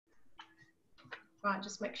Right,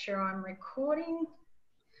 just make sure I'm recording.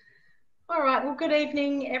 All right, well, good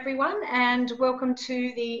evening, everyone, and welcome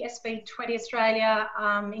to the SB20 Australia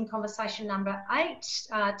in conversation number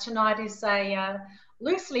 8. Tonight is a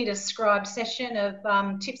loosely described session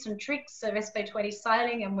of tips and tricks of SB20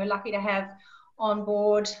 sailing, and we're lucky to have on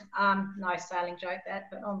board, no sailing joke that,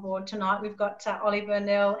 but on board tonight we've got Oli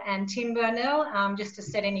Burnell and Tim Burnell. Just to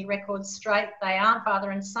set any records straight, they aren't father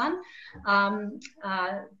and son.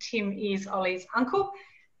 Tim is Oli's uncle.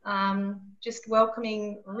 Just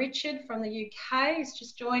welcoming Richard from the UK, who's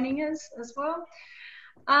just joining us as well.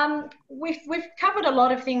 We've covered a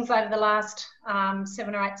lot of things over the last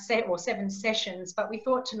 7 sessions, but we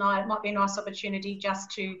thought tonight it might be a nice opportunity just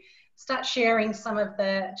to start sharing some of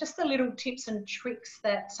the little tips and tricks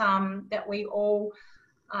that that we all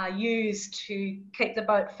use to keep the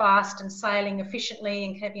boat fast and sailing efficiently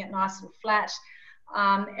and keeping it nice and flat.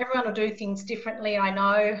 Everyone will do things differently, I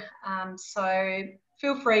know, so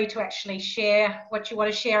feel free to actually share what you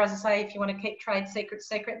want to share. As I say, if you want to keep trade secret,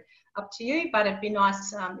 up to you, but it'd be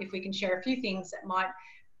nice if we can share a few things that might,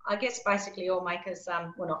 I guess, basically all make us,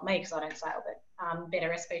 well, not me because I don't sail, but better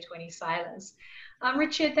SB20 sailors.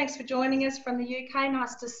 Richard, thanks for joining us from the UK.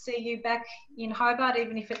 Nice to see you back in Hobart,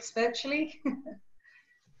 even if it's virtually.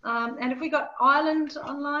 And have we got Ireland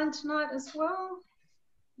online tonight as well?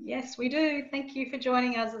 Yes, we do. Thank you for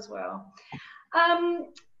joining us as well.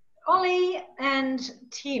 Oli and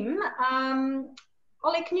Tim,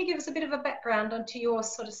 Oli, can you give us a bit of a background onto your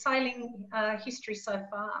sort of sailing history so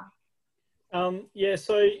far? Yeah,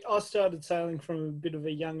 so I started sailing from a bit of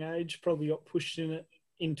a young age, probably got pushed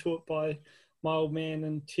into it by my old man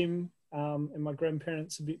and Tim and my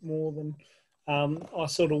grandparents a bit more than I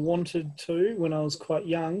sort of wanted to when I was quite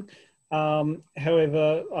young.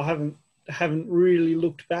 However, I haven't really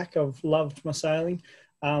looked back. I've loved my sailing.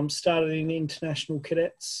 Started in international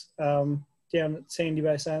cadets down at Sandy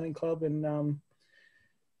Bay Sailing Club, and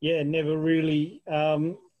yeah, never really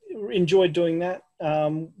enjoyed doing that.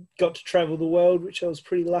 Got to travel the world, which I was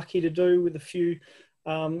pretty lucky to do with a few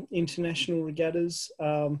international regattas.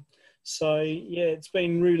 So yeah, it's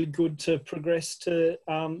been really good to progress to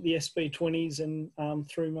the SB20s and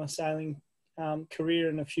through my sailing career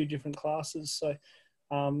in a few different classes. So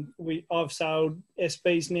I've sailed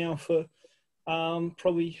SBs now for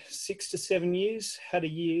probably 6 to 7 years. Had a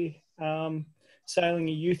year sailing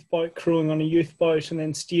a youth boat, crewing on a youth boat, and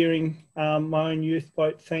then steering my own youth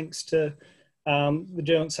boat thanks to the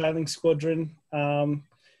Joint Sailing Squadron. Yeah,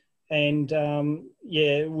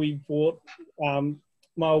 we bought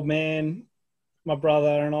my old man, my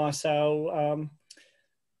brother and I sail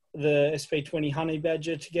the SB20 Honey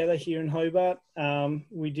Badger together here in Hobart.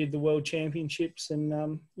 We did the World Championships,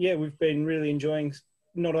 and yeah, we've been really enjoying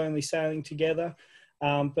not only sailing together,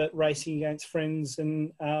 but racing against friends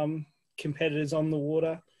and competitors on the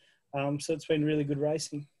water. So it's been really good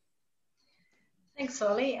racing. Thanks,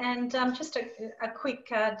 Oli. And just a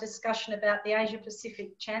quick discussion about the Asia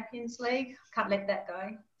Pacific Champions League. Can't let that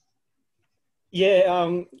go.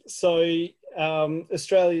 Yeah, so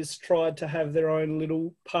Australia's tried to have their own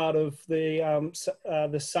little part of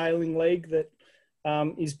the sailing league that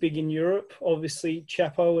is big in Europe. Obviously,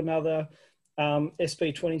 Chapo, another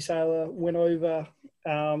SB20 sailor, went over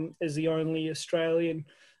as the only Australian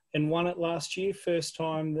and won it last year. First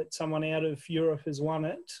time that someone out of Europe has won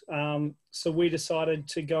it. So we decided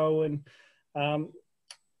to go and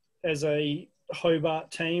as a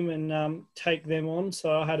Hobart team and take them on.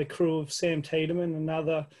 So I had a crew of Sam Tiedemann,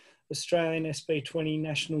 another Australian SB20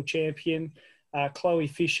 national champion, Chloe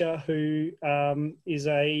Fisher, who is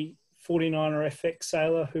a 49er FX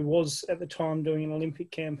sailor who was at the time doing an Olympic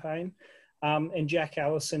campaign, and Jack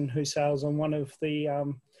Allison, who sails on one of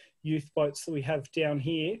the youth boats that we have down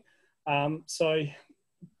here. So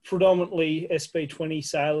predominantly SB20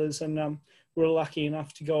 sailors, and we're lucky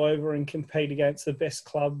enough to go over and compete against the best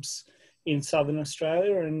clubs in Southern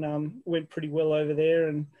Australia, and went pretty well over there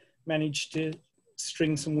and managed to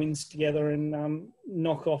string some wins together and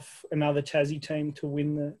knock off another Tassie team to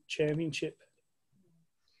win the championship.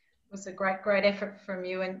 It was a great effort from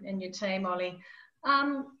you and your team, Oli.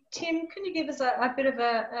 Tim, can you give us a bit of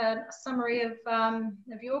a summary of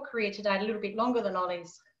your career today, a little bit longer than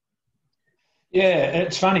Oli's? Yeah,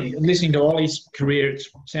 it's funny. Listening to Oli's career, it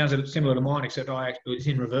sounds similar to mine, except it's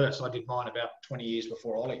in reverse. I did mine about 20 years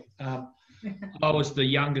before Oli. I was the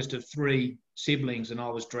youngest of 3 siblings, and I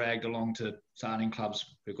was dragged along to sailing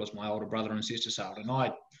clubs because my older brother and sister sailed. And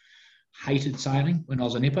I hated sailing when I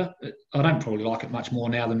was a nipper. I don't probably like it much more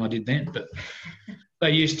now than I did then, but I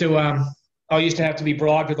used to have to be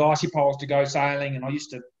bribed with icy poles to go sailing, and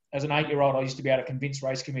as an 8-year-old, I used to be able to convince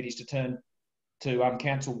race committees to turn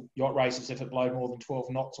cancel yacht races if it blew more than 12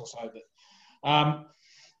 knots or so.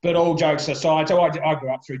 But all jokes aside, so I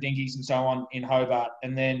grew up through dinghies and so on in Hobart,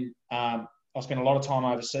 and then I spent a lot of time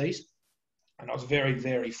overseas, and I was very,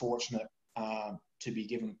 very fortunate to be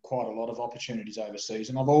given quite a lot of opportunities overseas.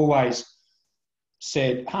 And I've always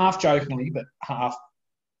said, half jokingly, but half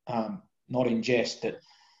not in jest, that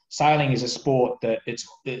sailing is a sport that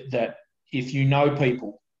if you know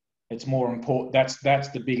people, it's more important. That's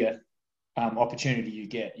the bigger opportunity you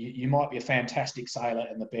get. You might be a fantastic sailor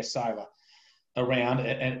and the best sailor around,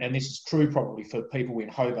 and this is true probably for people in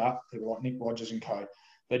Hobart, people like Nick Rogers and co.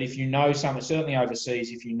 But if you know someone, certainly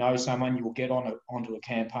overseas, if you know someone, you will get onto a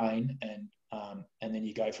campaign, and then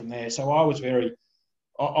you go from there. So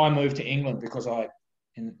I moved to England because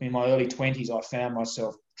in my early 20s, I found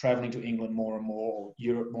myself travelling to England more and more, or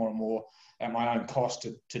Europe more and more, at my own cost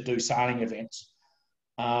to do sailing events.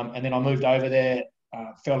 And then I moved over there,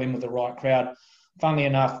 fell in with the right crowd. Funnily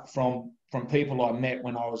enough, from people I met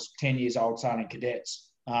when I was 10 years old sailing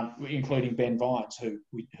cadets, including Ben Vines, who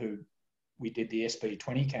we did the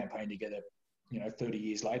SB20 campaign together, 30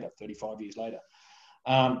 years later, 35 years later.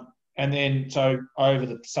 And then, so over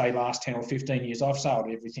the, say, last 10 or 15 years, I've sailed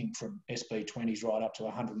everything from SB20s right up to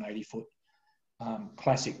 180-foot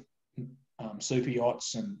classic super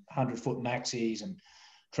yachts and 100-foot maxis and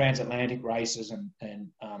transatlantic races and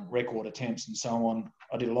record attempts and so on.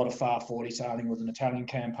 I did a lot of far 40 sailing with an Italian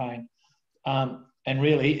campaign. And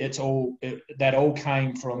really, that all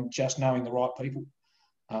came from just knowing the right people,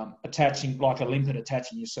 attaching, like a limpet,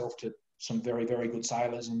 attaching yourself to some very, very good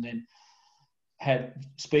sailors, and then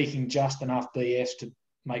speaking just enough BS to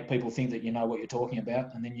make people think that you know what you're talking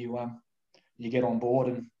about, and then you get on board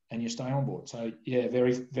and you stay on board. So yeah,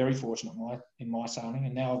 very, very fortunate in my sailing,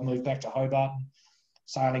 and now I've moved back to Hobart.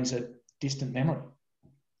 Sailing's a distant memory.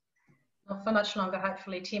 Not for much longer,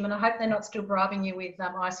 hopefully, Tim, and I hope they're not still bribing you with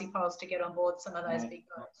icy poles to get on board some of those big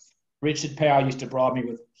boats. Richard Power used to bribe me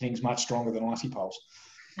with things much stronger than icy poles.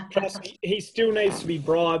 Plus, he still needs to be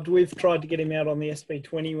bribed. We've tried to get him out on the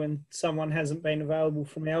SB20 when someone hasn't been available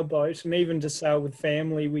from our boat, and even to sail with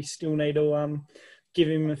family, we still need to give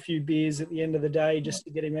him a few beers at the end of the day just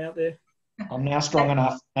to get him out there. I'm now strong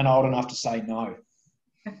enough and old enough to say no.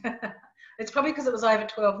 It's probably because it was over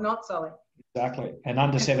 12 knots, Ollie. Exactly, and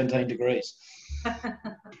under 17 degrees.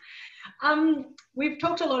 We've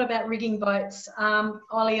talked a lot about rigging boats.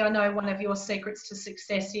 Ollie, I know one of your secrets to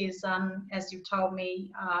success is, as you've told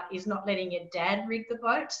me, is not letting your dad rig the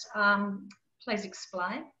boat. Please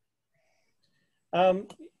explain.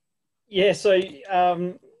 Yeah, so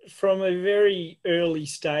from a very early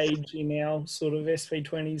stage in our sort of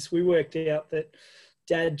SV20s, we worked out that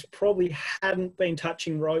Dad probably hadn't been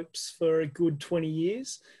touching ropes for a good 20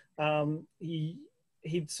 years. He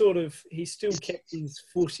still kept his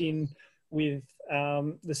foot in with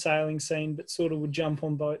the sailing scene, but sort of would jump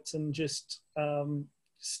on boats and just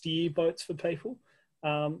steer boats for people.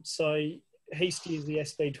 So he steers the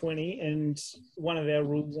SB20, and one of our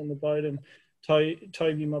rules on the boat, and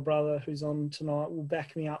Toby, my brother, who's on tonight, will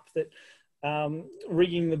back me up, that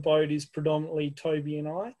rigging the boat is predominantly Toby and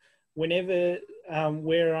I. Whenever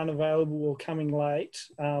we're unavailable or coming late,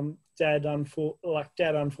 Dad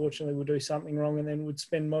unfortunately would do something wrong and then would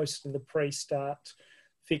spend most of the pre-start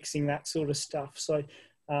fixing that sort of stuff. So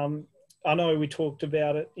I know we talked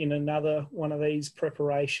about it in another one of these,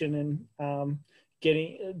 preparation and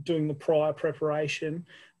doing the prior preparation.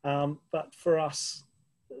 But for us,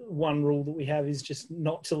 one rule that we have is just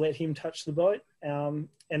not to let him touch the boat. And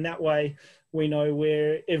that way we know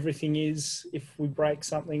where everything is. If we break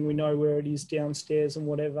something, we know where it is downstairs and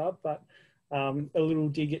whatever. But a little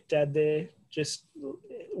dig at Dad there, just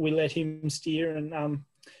we let him steer, and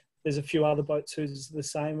there's a few other boats who's the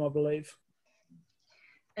same, I believe.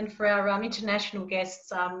 And for our international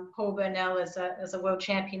guests, Paul Burnell is a world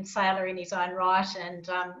champion sailor in his own right, and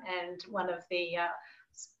one of the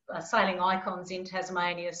sailing icons in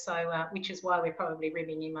Tasmania. So, which is why we're probably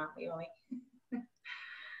ribbing him, aren't we, Ollie?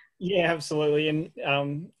 Yeah, absolutely.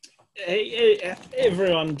 And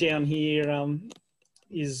everyone down here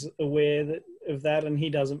is aware of that, and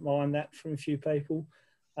he doesn't mind that from a few people.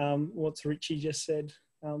 What's Richie just said?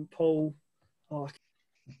 Paul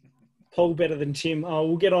better than Tim.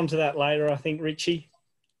 We'll get onto that later, I think, Richie.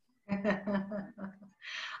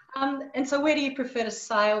 And so where do you prefer to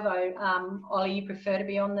sail, though? Ollie, you prefer to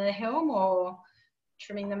be on the helm or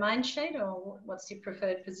trimming the main sheet, or what's your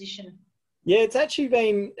preferred position? Yeah, it's actually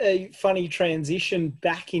been a funny transition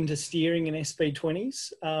back into steering in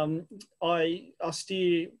SB20s. I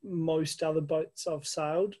steer most other boats I've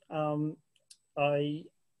sailed. I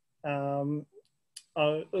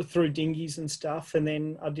through dinghies and stuff, and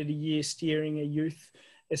then I did a year steering a youth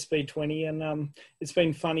SB20, and it's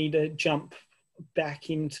been funny to jump back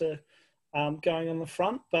into going on the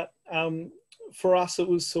front. But for us, it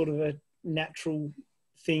was sort of a natural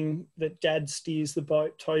thing that Dad steers the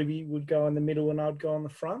boat. Toby would go in the middle and I'd go on the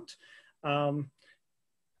front.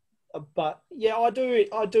 But yeah, I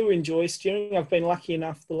do enjoy steering. I've been lucky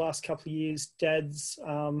enough the last couple of years. Dad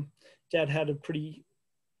had a pretty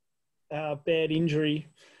bad injury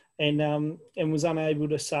and was unable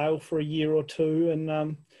to sail for a year or two,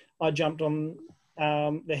 and I jumped on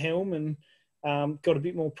the helm and got a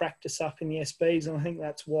bit more practice up in the SBs, and I think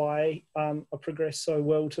that's why I progressed so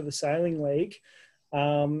well to the sailing league.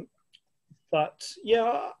 But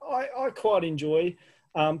yeah, I quite enjoy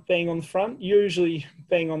being on the front. Usually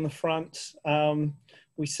being on the front,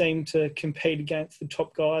 we seem to compete against the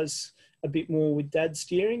top guys a bit more with Dad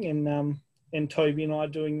steering, and Toby and I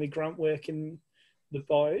doing the grunt work in the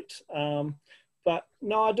boat. But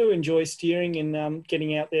no, I do enjoy steering and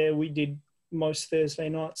getting out there. We did most Thursday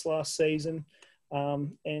nights last season,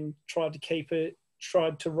 and tried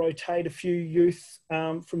to rotate a few youth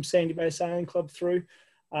from Sandy Bay Sailing Club through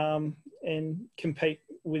and compete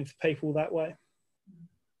with people that way.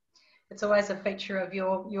 It's always a feature of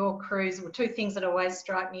your cruise. Well, two things that always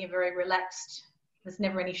strike me: you're very relaxed. There's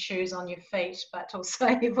never any shoes on your feet, but also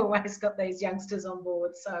you've always got these youngsters on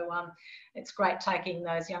board. So it's great taking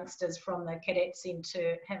those youngsters from the cadets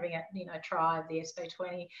into having a try of the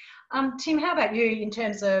SB20. Tim, how about you in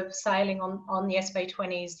terms of sailing on the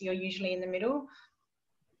SB20s? You're usually in the middle.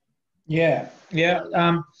 Yeah.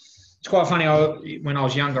 It's quite funny. When I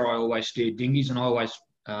was younger, I always steered dinghies, and I always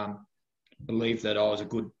believed that I was a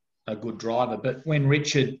good driver. But when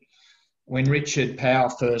Richard Powell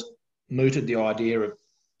first mooted the idea of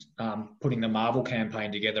putting the Marvel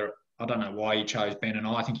campaign together, I don't know why he chose Ben and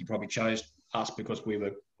I think he probably chose us because we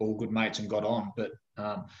were all good mates and got on. But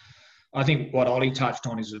I think what Ollie touched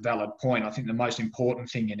on is a valid point. I think the most important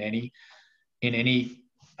thing in any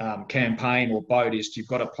campaign or boat is you've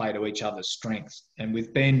got to play to each other's strengths. And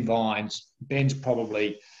with Ben Vines, Ben's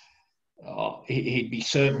probably he'd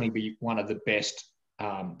certainly be one of the best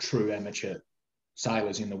true amateur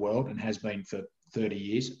sailors in the world, and has been for 30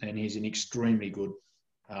 years, and he's an extremely good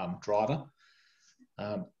driver.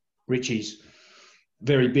 Richie's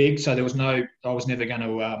very big, so I was never going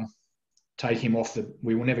to take him off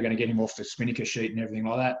we were never going to get him off the spinnaker sheet and everything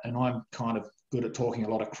like that. And I'm kind of good at talking a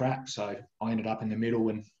lot of crap, so I ended up in the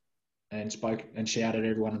middle and spoke and shouted at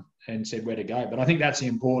everyone and said where to go. But I think that's the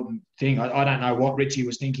important thing. I don't know what Richie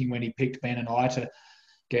was thinking when he picked Ben and I to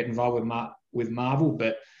get involved with Marvel,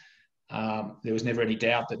 but there was never any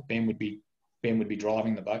doubt that Ben would be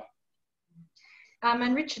driving the boat.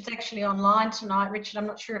 And Richard's actually online tonight. Richard, I'm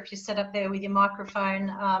not sure if you're set up there with your microphone,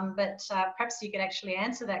 but perhaps you could actually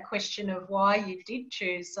answer that question of why you did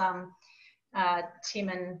choose Tim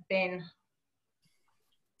and Ben.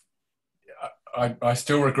 I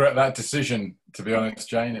still regret that decision, to be honest,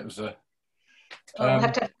 Jane. It was a... We'll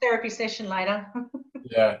have to have a therapy session later.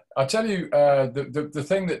 Yeah. I'll tell you, the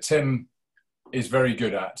thing that Tim is very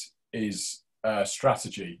good at is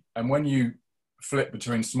strategy. And when you flip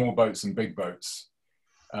between small boats and big boats,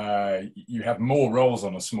 you have more roles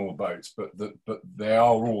on a small boat, but they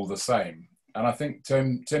are all the same. And I think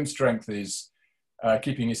Tim's strength is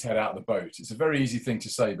keeping his head out of the boat. It's a very easy thing to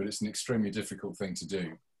say, but it's an extremely difficult thing to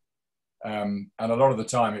do. And a lot of the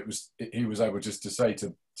time he was able just to say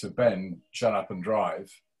to Ben, shut up and drive.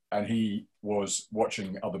 And he was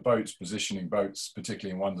watching other boats, positioning boats,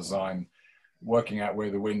 particularly in one design, working out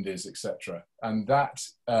where the wind is, etc. And that,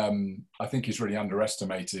 I think, is really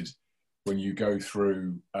underestimated when you go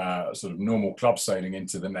through sort of normal club sailing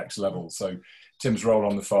into the next level. So Tim's role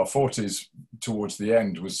on the far 40s towards the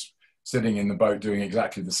end was sitting in the boat doing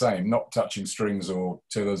exactly the same, not touching strings or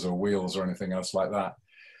tillers or wheels or anything else like that.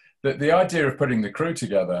 The idea of putting the crew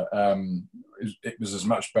together, it was as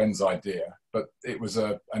much Ben's idea, but it was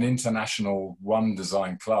an international one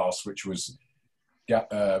design class, which was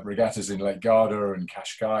regattas in Lake Garda and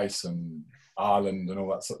Cascais and Ireland and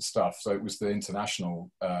all that sort of stuff. So it was the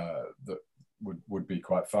international that would be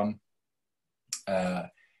quite fun.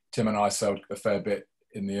 Tim and I sailed a fair bit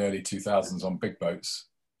in the early 2000s on big boats.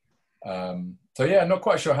 So yeah, not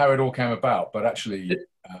quite sure how it all came about, but actually...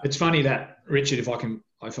 It's funny that, Richard, if I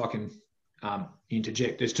can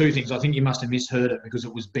interject, there's two things. I think you must have misheard it because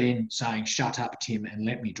it was Ben saying, shut up, Tim, and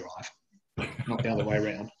let me drive, not the other way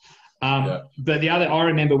around. Yeah. But the other, I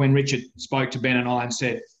remember when Richard spoke to Ben and I and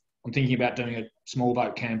said, I'm thinking about doing a small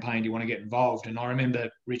boat campaign. Do you want to get involved? And I remember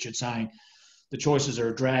Richard saying, the choices are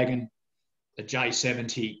a Dragon, a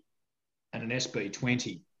J70, and an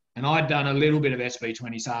SB20. And I'd done a little bit of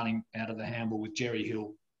SB20 sailing out of the handball with Jerry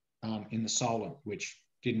Hill in the Solent, which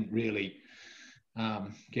didn't really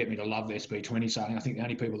get me to love the SB20 sailing. I think the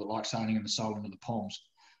only people that like sailing in the Solent are the Poms.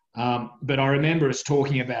 But I remember us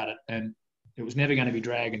talking about it, and it was never going to be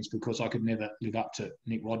Dragons because I could never live up to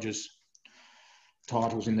Nick Rogers'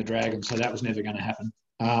 titles in the Dragons, so that was never going to happen.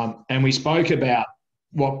 And we spoke about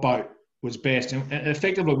what boat was best. And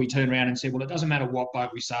effectively, we turned around and said, well, it doesn't matter what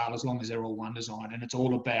boat we sail as long as they're all one design. And it's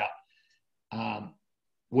all about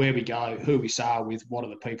where we go, who we sail with, what are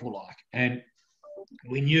the people like. And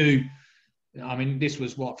we knew, I mean, this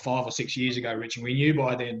was, 5 or 6 years ago, Rich, and we knew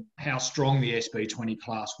by then how strong the SB20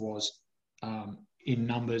 class was in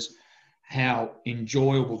numbers, how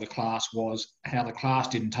enjoyable the class was, how the class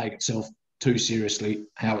didn't take itself too seriously,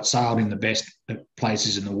 how it sailed in the best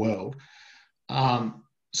places in the world.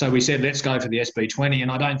 So we said, let's go for the SB20. And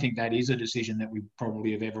I don't think that is a decision that we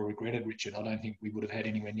probably have ever regretted, Richard. I don't think we would have had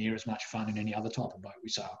anywhere near as much fun in any other type of boat we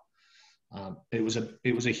sail. It was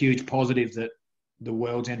a huge positive that the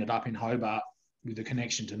Worlds ended up in Hobart with a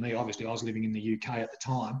connection to me. Obviously, I was living in the UK at the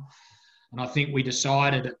time. And I think we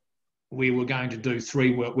decided we were going to do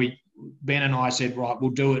 3 world. Ben and I said, right,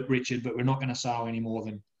 we'll do it, Richard, but we're not going to sail any more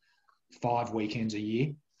than 5 weekends a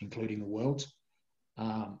year, including the Worlds.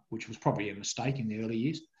 Which was probably a mistake in the early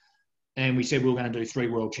years. And we said we were going to do 3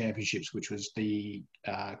 World Championships, which was the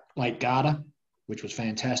Lake Garda, which was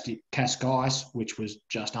fantastic, Cascais, which was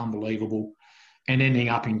just unbelievable, and ending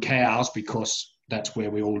up in Cowes because that's where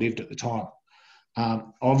we all lived at the time.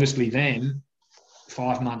 Obviously then,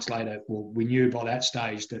 5 months later, well, we knew by that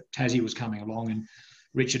stage that Tassie was coming along, and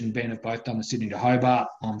Richard and Ben have both done the Sydney to Hobart.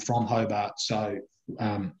 I'm from Hobart, so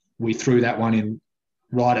we threw that one in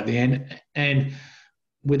right at the end. And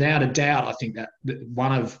without a doubt, I think that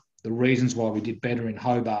one of the reasons why we did better in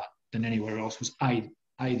Hobart than anywhere else was A,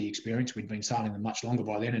 the experience. We'd been sailing them much longer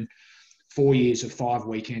by then, and 4 years of 5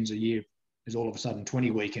 weekends a year is all of a sudden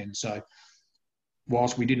 20 weekends. So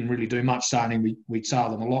whilst we didn't really do much sailing, we'd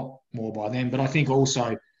sail them a lot more by then. But I think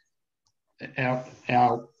also our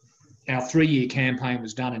 3-year campaign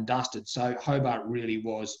was done and dusted. So Hobart really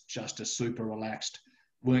was just a super relaxed,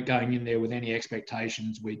 weren't going in there with any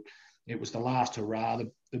expectations. It was the last hurrah.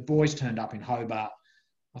 The boys turned up in Hobart.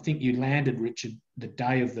 I think you landed, Richard, the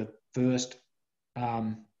day of the first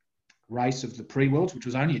race of the pre-Worlds, which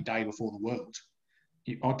was only a day before the Worlds.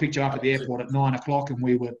 I picked you up at the airport at 9 o'clock and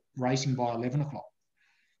we were racing by 11 o'clock.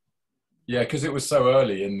 Yeah, because it was so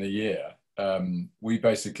early in the year. We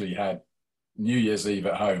basically had New Year's Eve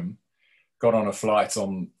at home, got on a flight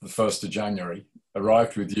on the 1st of January,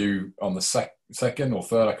 arrived with you on the 2nd or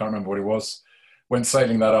 3rd, I can't remember what it was, went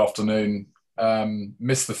sailing that afternoon,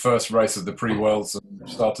 missed the first race of the pre-Worlds and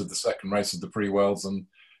started the second race of the pre-Worlds, and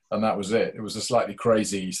that was it. It was a slightly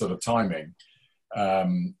crazy sort of timing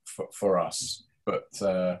for us. But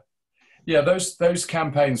yeah, those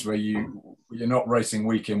campaigns where you're not racing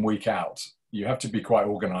week in, week out, you have to be quite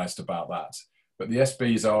organised about that. But the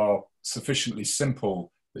SBs are sufficiently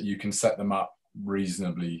simple that you can set them up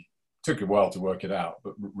reasonably. Took a while to work it out,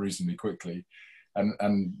 but reasonably quickly.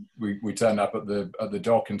 And we turned up at the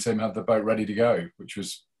dock, and Tim had the boat ready to go,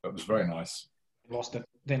 that was very nice. Lost the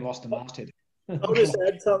masthead. I'll just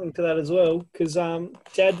add something to that as well, because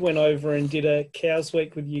Dad went over and did a Cows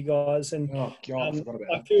Week with you guys, and oh God, I forgot about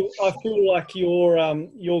I feel like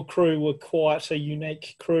your crew were quite a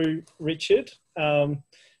unique crew, Richard,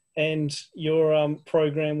 and your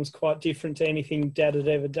program was quite different to anything Dad had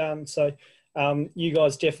ever done. So you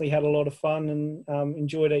guys definitely had a lot of fun and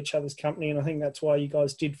enjoyed each other's company, and I think that's why you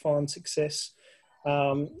guys did find success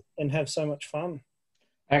and have so much fun.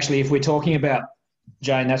 Actually, if we're talking about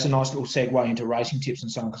Jane, that's a nice little segue into racing tips and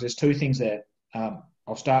so on, because there's 2 things there.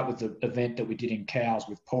 I'll start with the event that we did in Cowes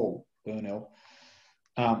with Paul Burnell.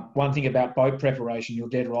 One thing about boat preparation, you're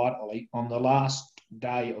dead right, Ollie. On the last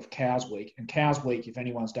day of Cowes Week, and Cowes Week, if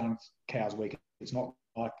anyone's done Cowes Week, it's not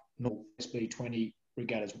like normal SB20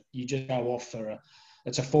 regattas. You just go off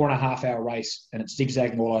it's a 4.5 hour race, and it's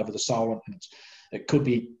zigzagging all over the Solent, and it could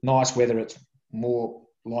be nice weather. It's more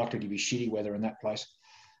likely to be shitty weather in that place.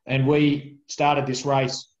 And we started this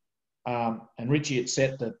race, and Richie had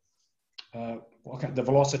set the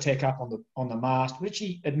Velocitech up on the mast.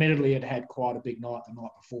 Richie admittedly had quite a big night the night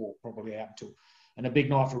before, probably out until, and a big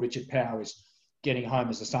night for Richard Power is getting home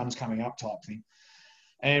as the sun's coming up type thing.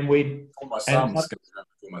 And my sons.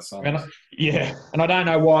 Yeah, and I don't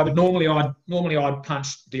know why, but normally I'd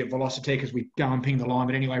punch the Velocitech as we go and ping the line.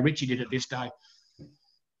 But anyway, Richie did it this day,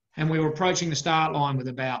 and we were approaching the start line with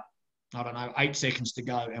about 8 seconds to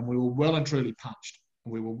go, and we were well and truly punched.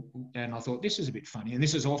 and I thought, this is a bit funny. And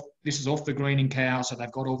this is off the green in Cow, so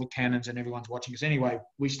they've got all the cannons and everyone's watching us. Anyway,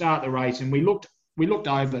 we start the race and we looked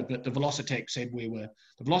over, but the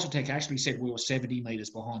Velocitech actually said we were 70 metres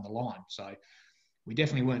behind the line. So we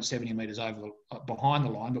definitely weren't 70 metres behind the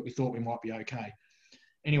line, but we thought we might be okay.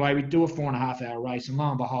 Anyway, we do a 4.5 hour race, and lo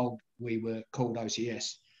and behold, we were called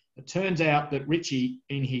OCS. It turns out that Richie,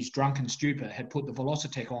 in his drunken stupor, had put the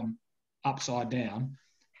Velocitech on upside down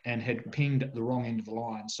and had pinged at the wrong end of the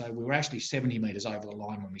line. So we were actually 70 metres over the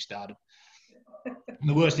line when we started. And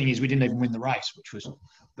the worst thing is we didn't even win the race, which was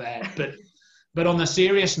bad. But on the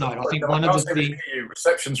serious note, I think one of the things...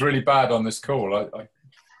 Reception's really bad on this call.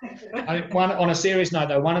 On a serious note,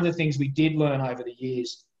 though, one of the things we did learn over the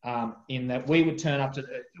years, in that we would turn up to...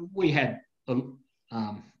 We had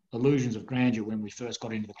illusions of grandeur when we first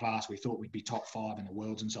got into the class. We thought we'd be top 5 in the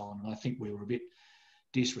worlds and so on. And I think we were a bit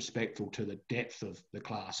disrespectful to the depth of the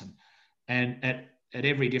class. And at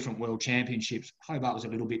every different world championships, Hobart was a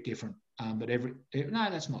little bit different. But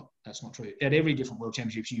that's not true. At every different world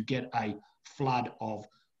championships, you get a flood of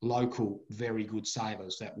local, very good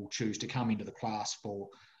sailors that will choose to come into the class for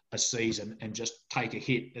a season and just take a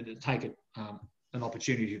hit, take an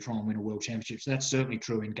opportunity to try and win a world championship. So that's certainly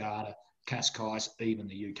true in Garda, Cascais, even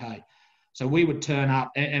the UK. So we would turn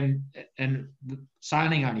up, and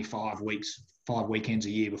sailing only 5 weekends a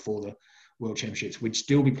year before the world championships, we'd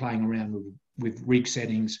still be playing around with rig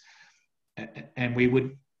settings,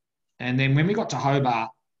 and then when we got to Hobart,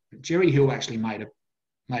 Jerry Hill actually made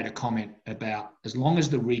a comment about, as long as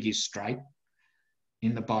the rig is straight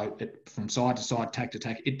in the boat, from side to side, tack to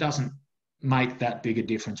tack, it doesn't make that big a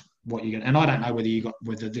difference what you get. And I don't know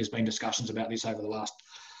whether there's been discussions about this over the last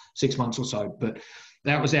 6 months or so, but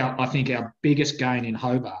that was I think our biggest gain in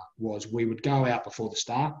Hobart was we would go out before the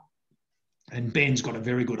start, and Ben's got a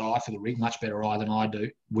very good eye for the rig, much better eye than I do.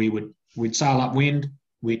 We'd sail upwind,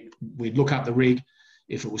 we'd look up the rig.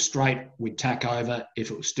 If it was straight, we'd tack over. If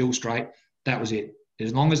it was still straight, that was it.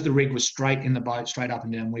 As long as the rig was straight in the boat, straight up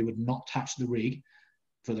and down, we would not touch the rig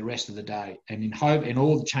for the rest of the day. And in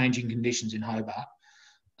all the changing conditions in Hobart,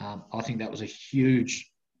 I think that was a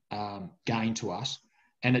huge gain to us.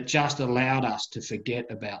 And it just allowed us to forget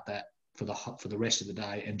about that for the rest of the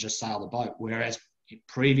day and just sail the boat. Whereas in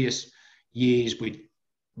previous years, we'd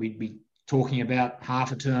be talking about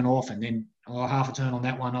half a turn off and then half a turn on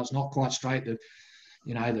that one. It's not quite straight. The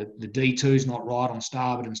D2's not right on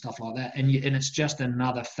starboard and stuff like that. And it's just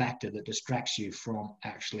another factor that distracts you from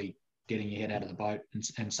actually getting your head out of the boat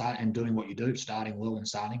and doing what you do, starting well and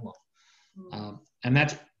sailing well. And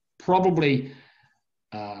that's probably...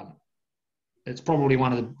 it's probably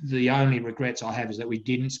one of the only regrets I have, is that we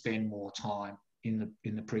didn't spend more time in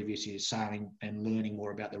the previous years sailing and learning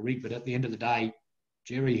more about the rig. But at the end of the day,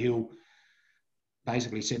 Jerry Hill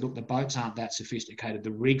basically said, look, the boats aren't that sophisticated.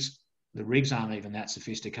 The rigs aren't even that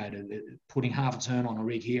sophisticated. Putting half a turn on a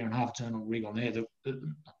rig here and half a turn on a rig on there,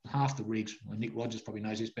 half the rigs, well, Nick Rogers probably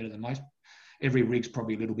knows this better than most, every rig's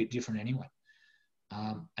probably a little bit different anyway.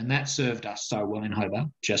 And that served us so well in Hobart,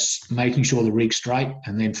 just making sure the rig's straight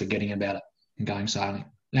and then forgetting about it and going sailing.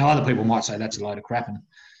 Now, other people might say that's a load of crap and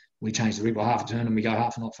we change the rig by half a turn and we go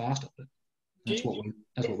half a knot faster, but that's what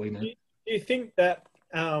we meant. Do you think that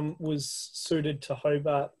was suited to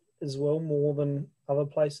Hobart as well, more than other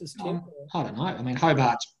places, Tim? I don't know. I mean,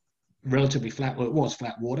 Hobart's relatively flat. Well, it was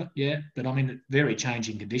flat water, yeah, but I mean, very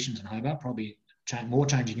changing conditions in Hobart. Probably more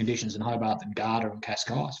changing conditions in Hobart than Garda and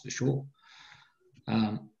Cascais for sure.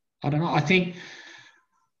 I don't know. I think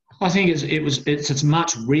it's as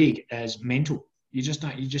much rig as mental. We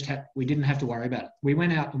didn't have to worry about it. We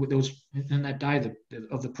went out. There was in that day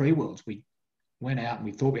of the pre-worlds. We went out and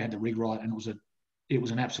we thought we had the rig right, and it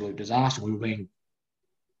was an absolute disaster. We were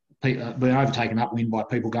overtaken upwind by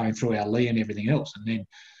people going through our lee and everything else, and then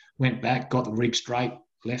went back, got the rig straight,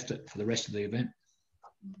 left it for the rest of the event.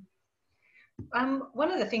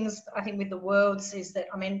 One of the things I think with the Worlds is that,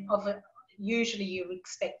 I mean, usually you would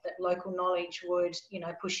expect that local knowledge would,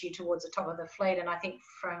 push you towards the top of the fleet. And I think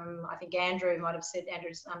Andrew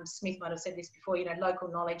Smith might have said this before,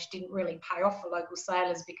 local knowledge didn't really pay off for local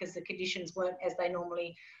sailors because the conditions weren't as they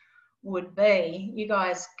normally would be. You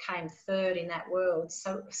guys came third in that World.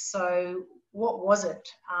 So what was it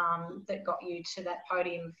that got you to that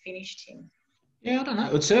podium finish, Tim? Yeah, I don't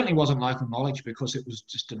know. It certainly wasn't local knowledge because it was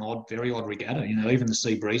just an very odd regatta. Even the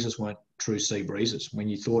sea breezes weren't true sea breezes. When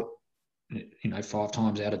you thought, 5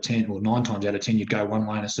 times out of 10 or 9 times out of 10, you'd go one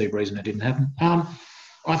way in a sea breeze and it didn't happen.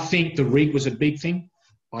 I think the rig was a big thing.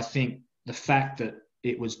 I think the fact that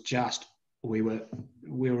it was just, we were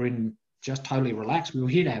in just totally relaxed. We were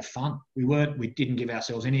here to have fun. We didn't give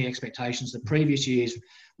ourselves any expectations. The previous years,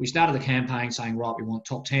 we started the campaign saying, right, we want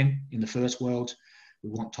top 10 in the first Worlds. We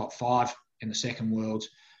want top 5 in the second Worlds.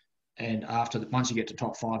 And once you get to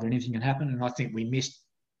top 5, anything can happen. And I think we missed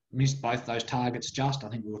both those targets just. I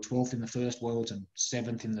think we were 12th in the first Worlds and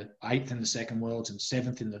 8th in the second Worlds and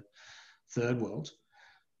 7th in the third Worlds.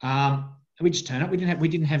 We just turned up. We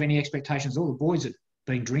didn't have any expectations at all. The boys had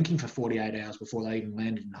been drinking for 48 hours before they even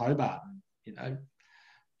landed in Hobart. I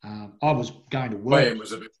was going to work. It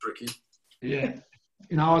was a bit tricky. Yeah.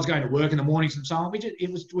 I was going to work in the mornings and so on.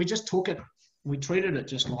 We just took it. We treated it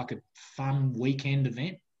just like a fun weekend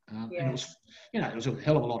event. And it was, it was a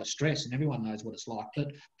hell of a lot of stress, and everyone knows what it's like.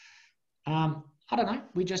 But I don't know.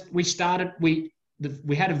 We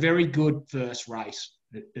had a very good first race.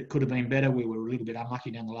 It could have been better. We were a little bit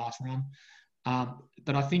unlucky down the last run.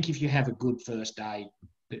 But I think if you have a good first day,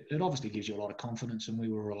 it obviously gives you a lot of confidence, and we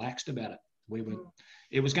were relaxed about it.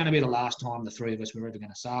 It was going to be the last time the three of us were ever going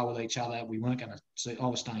to sail with each other. We weren't going to see. I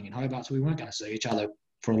was staying in Hobart, so we weren't going to see each other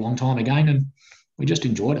for a long time again, and we just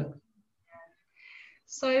enjoyed it.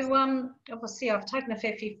 So obviously I've taken a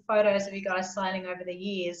fair few photos of you guys sailing over the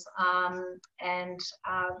years, and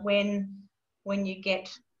when you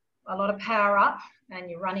get a lot of power up and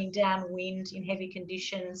you're running downwind in heavy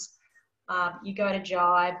conditions, you go to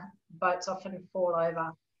jibe, boats often fall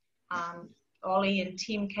over. Oli and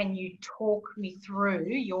Tim, can you talk me through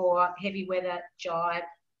your heavy weather jibe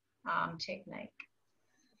technique?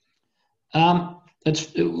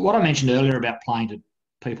 It's what I mentioned earlier about playing to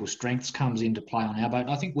people's strengths comes into play on our boat.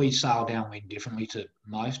 I think we sail downwind differently to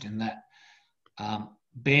most in that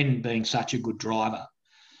Ben, being such a good driver,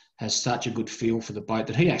 has such a good feel for the boat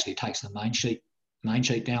that he actually takes the main sheet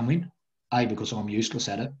downwind. A, because I'm useless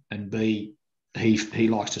at it, and B, he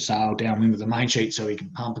likes to sail downwind with the main sheet so he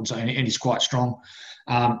can pump and he's quite strong.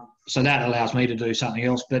 So that allows me to do something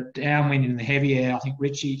else. But downwind in the heavy air, I think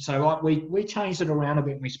Richie. So we changed it around a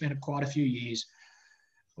bit. And we spent quite a few years,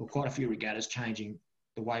 or quite a few regattas, changing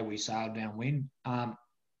the way we sailed downwind.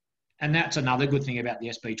 And that's another good thing about the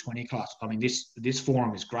SB20 class. I mean, this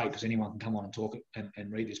forum is great because anyone can come on and talk and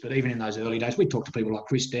read this. But even in those early days, we talked to people like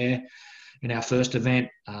Chris Dare in our first event,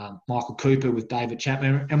 Michael Cooper with David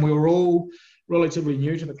Chapman, and we were all relatively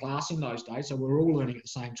new to the class in those days. So we were all learning at the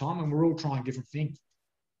same time, and we were all trying different things.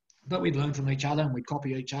 But we'd learn from each other, and we'd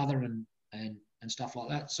copy each other and stuff like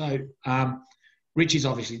that. So Richie's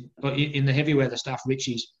obviously, in the heavy weather stuff,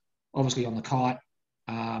 Richie's obviously on the kite.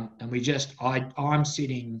 And I'm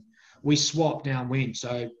sitting, we swap downwind.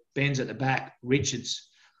 So Ben's at the back, Richard's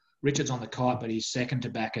on the kite, but he's second to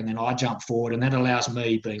back, and then I jump forward, and that allows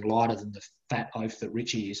me, being lighter than the fat oaf that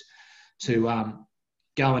Richie is, to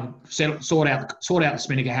go and sort out the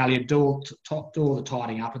spinnaker halyard, do all the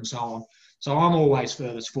tidying up and so on. So I'm always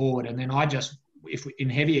furthest forward, and then in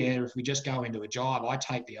heavy air, if we just go into a jibe, I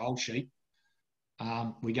take the old sheet.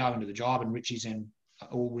 We go into the jibe, and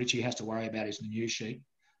all Richie has to worry about is the new sheet.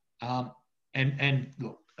 And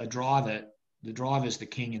look, the driver's the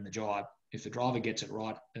king in the jibe. If the driver gets it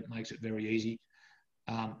right, it makes it very easy.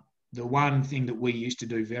 The one thing that we used to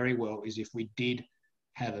do very well is if we did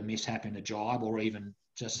have a mishap in a jibe or even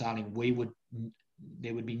just sailing,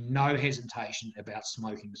 there would be no hesitation about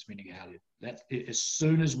smoking the spinnaker halyard. As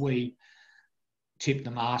soon as we tipped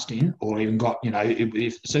the mast in, or even got,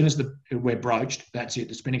 as soon as we're broached, that's it.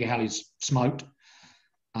 The spinnaker halyard's smoked,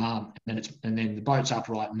 and then the boat's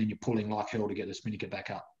upright, and then you're pulling like hell to get the spinnaker back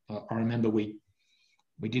up. I remember we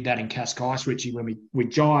did that in Cascais, Richie, when we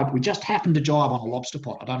jibed. We just happened to jibe on a lobster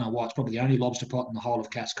pot. I don't know why. It's probably the only lobster pot in the whole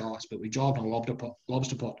of Cascais, but we jibed on a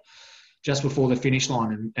lobster pot just before the finish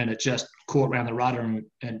line, and it just caught around the rudder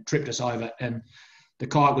and tripped us over. And the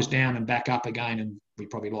kite was down and back up again, and we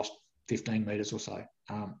probably lost 15 metres or so.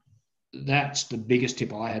 That's the biggest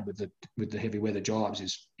tip I had with the heavy weather jibes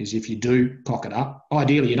is if you do cock it up,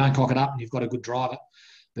 ideally you don't cock it up and you've got a good driver,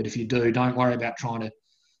 but if you do, don't worry about trying to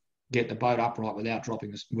get the boat upright without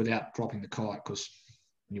dropping the kite, because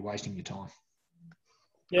you're wasting your time.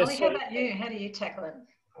 Yeah, Oli, how about you? How do you tackle it?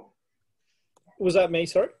 Was that me,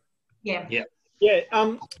 sorry? Yeah.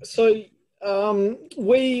 So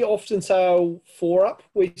we often sail 4 up.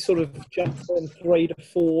 We sort of jump from 3 to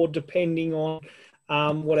 4 depending on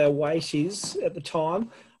what our weight is at the time,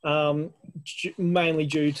 mainly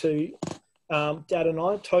due to Dad and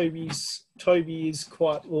I. Toby is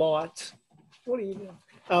quite light. What are you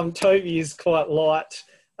doing? Toby is quite light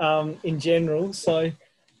in general, so...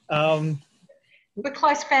 We're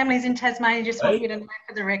close families in Tasmania, just want you to know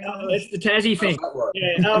for the record. That's the Tassie thing.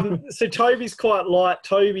 Yeah, so Toby's quite light.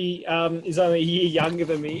 Toby is only a year younger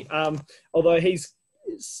than me, although he's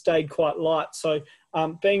stayed quite light. So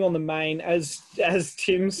being on the main, as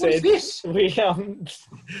Tim said, What is this?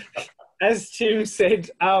 as Tim said,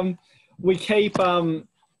 we keep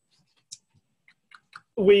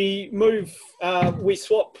we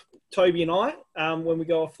swap Toby and I when we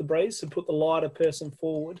go off the breeze to put the lighter person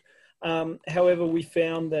forward. However, we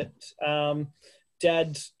found that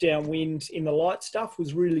Dad downwind in the light stuff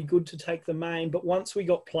was really good to take the main, but once we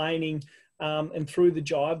got planing and through the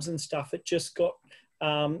jibes and stuff, it just got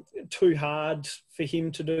too hard for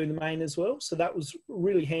him to do the main as well. So that was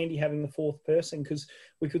really handy having the fourth person, because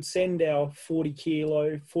we could send our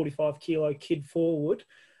 45 kilo kid forward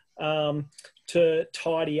to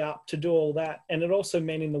tidy up, to do all that. And it also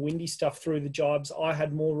meant in the windy stuff through the jibes, I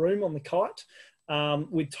had more room on the kite,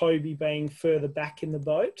 with Toby being further back in the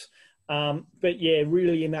boat. But yeah,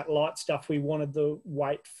 really in that light stuff, we wanted the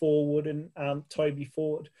weight forward and Toby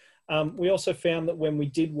forward. We also found that when we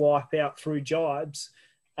did wipe out through jibes,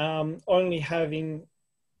 only having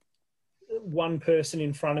one person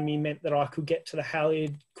in front of me meant that I could get to the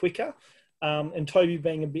halyard quicker. And Toby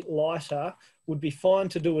being a bit lighter would be fine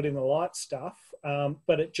to do it in the light stuff,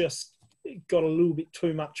 but it got a little bit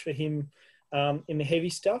too much for him in the heavy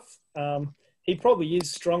stuff. He probably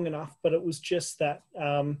is strong enough, but it was just that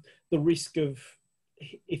the risk of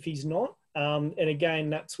if he's not. And again,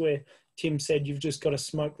 that's where Tim said you've just got to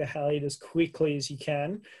smoke the halyard as quickly as you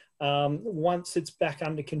can. Once it's back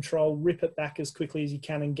under control, rip it back as quickly as you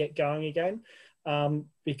can and get going again.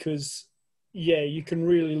 Because, yeah, you can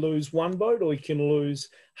really lose one boat, or you can lose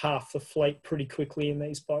half the fleet pretty quickly in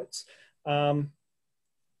these boats.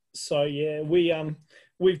 So, yeah,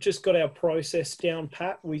 we've just got our process down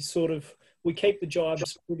pat. We keep the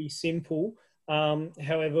jibes pretty simple.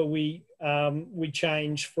 However, we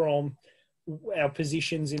change from our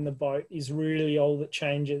positions in the boat is really all that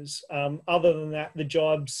changes. Other than that, the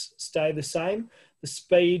jibes stay the same. The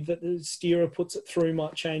speed that the steerer puts it through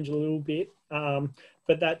might change a little bit,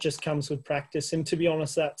 but that just comes with practice. And to be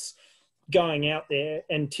honest, that's going out there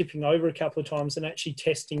and tipping over a couple of times and actually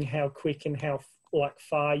testing how quick and how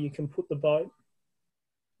far you can put the boat.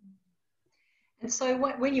 And so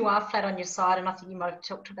when you are flat on your side, and I think you might have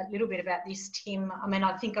talked a little bit about this, Tim, I mean,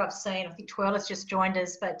 I think Twirler's just joined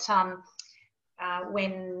us, but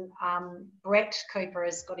when Brett Cooper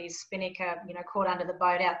has got his spinnaker, caught under the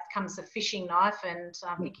boat, out comes the fishing knife, and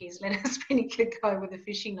Nicky's let her spinnaker go with the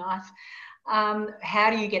fishing knife. How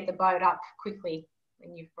do you get the boat up quickly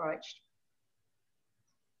when you've broached?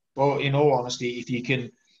 Well, in all honesty, if you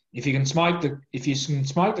can smoke the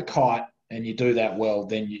kite and you do that well,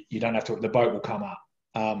 then you don't have to. The boat will come up.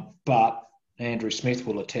 But Andrew Smith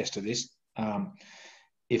will attest to this.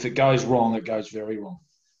 If it goes wrong, it goes very wrong.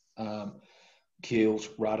 Keels,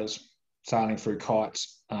 rudders, sailing through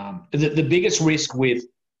kites. The biggest risk with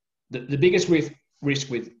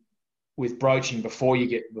broaching before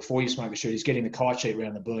you smoke the chute is getting the kite sheet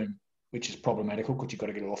around the boom, which is problematical because you've got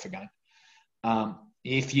to get it off again.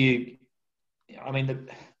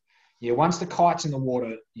 Once the kite's in the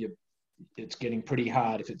water, it's getting pretty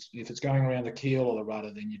hard. If it's going around the keel or the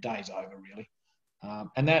rudder, then your day's over really.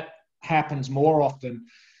 And that happens more often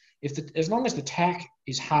as long as the tack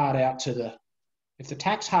is hard out to the. If the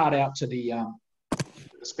tack's hard out to the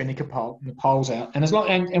spinnaker pole, the pole's out,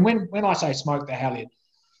 and when I say smoke the halyard,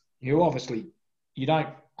 you don't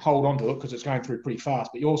hold on to it because it's going through pretty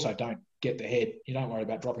fast, but you also don't get the head. You don't worry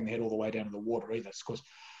about dropping the head all the way down to the water either.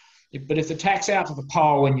 But if the tack's out to the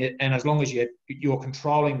pole and as long as you're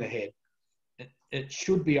controlling the head, it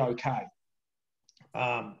should be okay.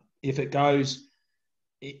 If it does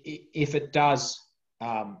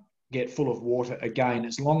get full of water, again,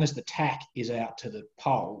 as long as the tack is out to the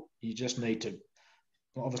pole, you just need to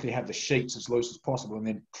obviously have the sheets as loose as possible and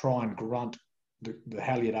then try and grunt the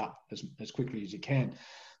halyard up as quickly as you can.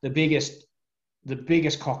 The biggest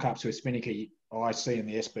cock-up to a spinnaker I see in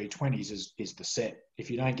the SB20s is the set. If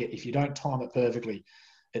you don't time it perfectly,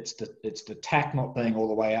 it's the tack not being all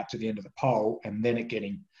the way up to the end of the pole, and then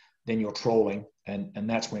you're trawling, and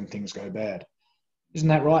that's when things go bad. Isn't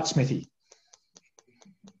that right, Smithy?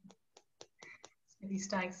 Smithy's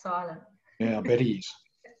staying silent. Yeah, I bet he is.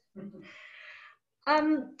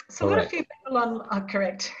 So we've got a few people on. Oh,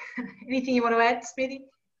 correct. Anything you want to add, Smithy?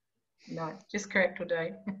 No, just correct will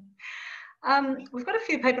do. We've got a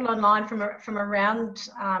few people online from around,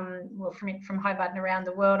 from Hobart and around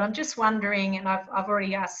the world. I'm just wondering, and I've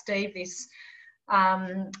already asked Steve this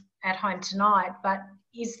at home tonight, but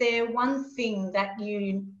is there one thing that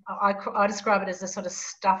I describe it as a sort of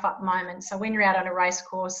stuff up moment. So when you're out on a race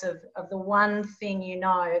course of the one thing you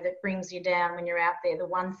know that brings you down when you're out there, the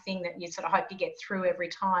one thing that you sort of hope you get through every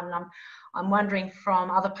time. And I'm wondering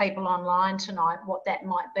from other people online tonight what that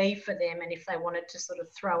might be for them, and if they wanted to sort of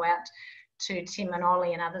throw out to Tim and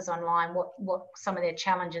Oli and others online what some of their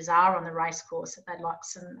challenges are on the race course that they'd like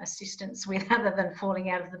some assistance with, other than falling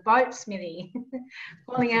out of the boat, Smithy.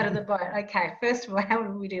 Falling out of the boat. Okay, first of all, how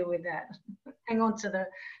do we deal with that? Hang on to the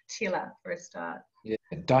tiller for a start. Yeah,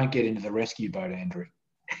 don't get into the rescue boat, Andrew.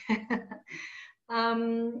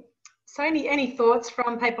 So any thoughts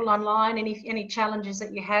from people online? Any challenges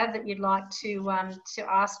that you have that you'd like to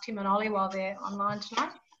ask Tim and Oli while they're online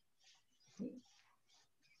tonight?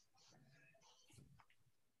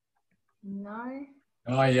 No.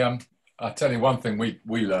 I tell you one thing we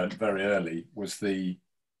learned very early was the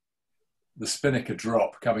spinnaker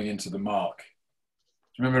drop coming into the mark.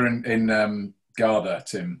 Do you remember in Garda,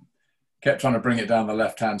 Tim kept trying to bring it down the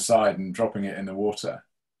left hand side and dropping it in the water,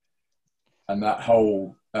 and that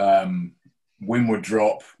whole windward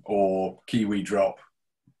drop or Kiwi drop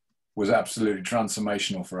was absolutely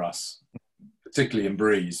transformational for us, particularly in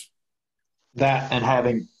breeze. That and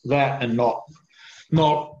having that and not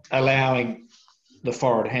allowing the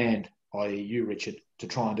forward hand, i.e. you, Richard, to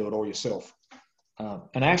try and do it all yourself.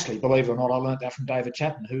 And actually, believe it or not, I learned that from David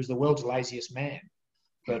Chapman, who's the world's laziest man.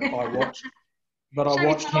 But I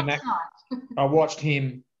watched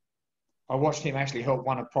him actually help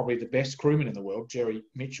one of probably the best crewmen in the world, Jerry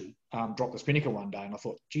Mitchell, drop the spinnaker one day. And I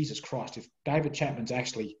thought, Jesus Christ, if David Chapman's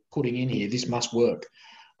actually putting in here, this must work.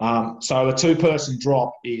 So a two-person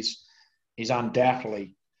drop is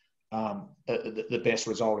undoubtedly the best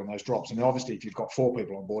result in those drops. And obviously, if you've got four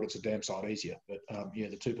people on board, it's a damn sight easier. But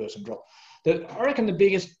the two-person drop. I reckon the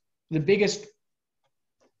biggest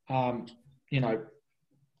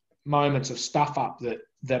moments of stuff up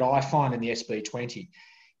that I find in the SB20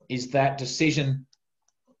 is that decision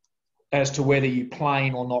as to whether you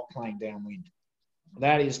plane or not plane downwind.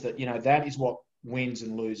 That is what wins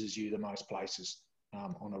and loses you the most places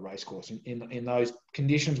on a race course. In those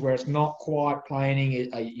conditions where it's not quite planing,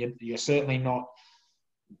 you're certainly not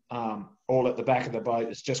all at the back of the boat.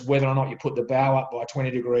 It's just whether or not you put the bow up by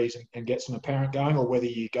 20 degrees and get some apparent going, or whether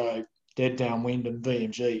you go dead downwind and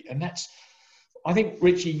VMG. And that's, I think,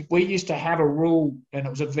 Richie, we used to have a rule, and it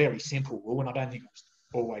was a very simple rule, and I don't think it was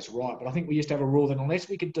always right, but I think we used to have a rule that unless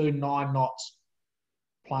we could do 9 knots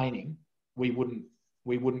planing, we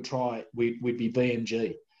wouldn't try. We'd be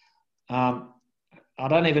VMG. I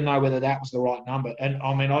don't even know whether that was the right number. And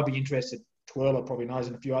I mean, I'd be interested. Twirler probably knows,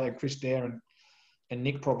 and a few other, Chris Dare and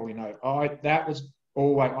Nick probably know. I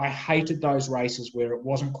hated those races where it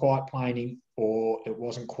wasn't quite planing or it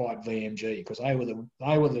wasn't quite VMG, because they were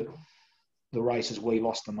the races we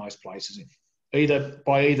lost the most places in. Either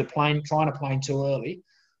trying to plane too early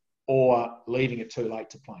or leaving it too late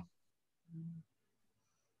to plane.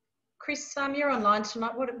 Chris, you're online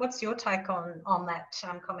tonight. What's your take on that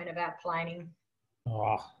comment about planing?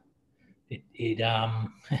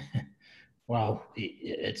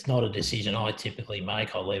 It's not a decision I typically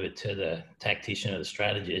make. I'll leave it to the tactician or the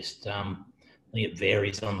strategist. I think it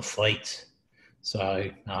varies on the fleets. So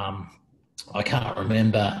I can't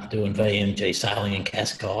remember doing VMG sailing in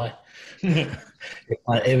Cascais.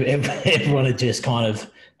 Everyone would just kind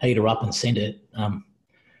of heater up and send it,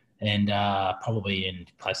 and probably in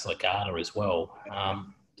places like Garda as well.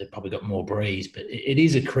 They've probably got more breeze, but it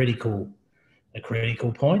is a critical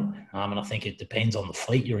point, and I think it depends on the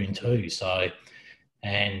fleet you're in too. So,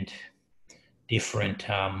 and different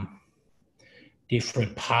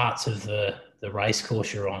parts of the race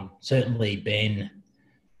course you're on. Certainly,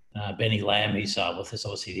 Benny Lamb, who sailed with us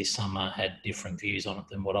obviously this summer, had different views on it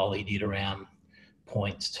than what Oli did around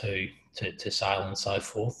points to sail and so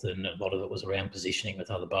forth, and a lot of it was around positioning with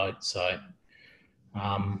other boats. So,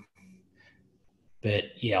 but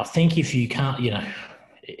yeah, I think if you can't,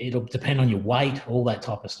 it'll depend on your weight, all that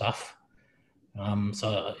type of stuff.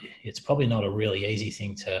 So it's probably not a really easy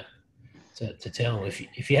thing to tell.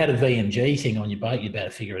 If you had a VMG thing on your boat, you'd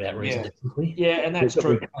better figure it out reasonably quickly. Yeah, and that's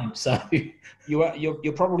true. So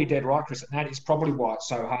you're probably dead right, Chris. And that is probably why it's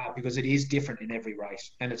so hard, because it is different in every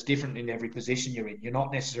race, and it's different in every position you're in. You're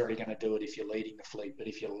not necessarily going to do it if you're leading the fleet, but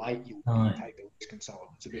if you're late, you take the risk and so on.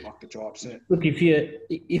 It's a bit like the drive set. Look, if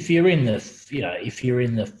you're in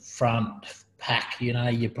the front pack,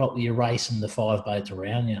 you're racing the 5 boats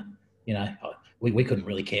around you. We couldn't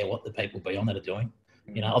really care what the people beyond that are doing.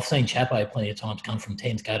 I've seen Chapo plenty of times come from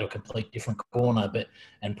 10 to go to a complete different corner,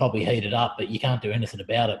 and probably heat it up, but you can't do anything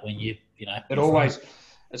about it when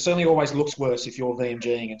it it certainly always looks worse if you're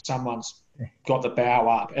VMGing and someone's got the bow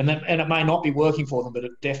up, and it may not be working for them, but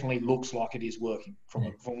it definitely looks like it is working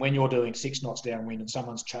from when you're doing 6 knots downwind and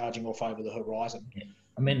someone's charging off over the horizon. Yeah.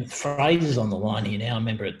 I mean, Fraser's on the line here now. I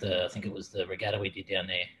remember I think it was the regatta we did down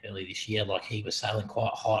there early this year. Like, he was sailing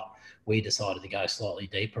quite hot. We decided to go slightly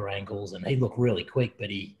deeper angles, and he looked really quick, but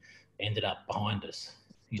he ended up behind us.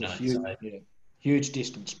 Huge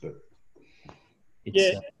distance, but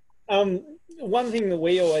one thing that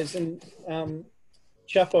we always, and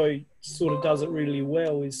Chapo sort of does it really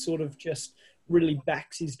well, is sort of just really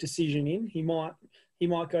backs his decision in. He might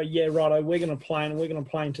go, yeah, righto, we're going to play, and we're going to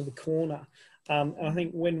play into the corner. And I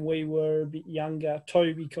think when we were a bit younger,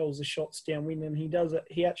 Toby calls the shots downwind, and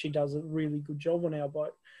he actually does a really good job on our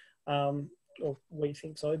boat. Or we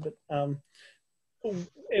think so, but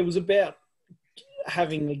it was about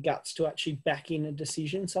having the guts to actually back in a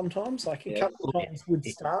decision sometimes. Like, a couple of times we'd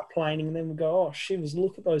start planning and then we'd go, oh, shivers,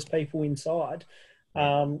 look at those people inside.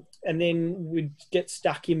 And then we'd get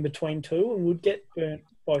stuck in between two and we'd get burnt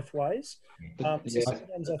both ways.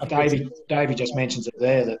 Davey just mentions it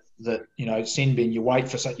there that sin bin, you wait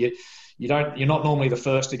for something. You're not normally the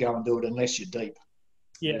first to go and do it unless you're deep.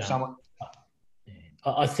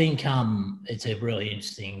 I think it's a really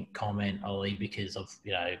interesting comment, Oli, because I've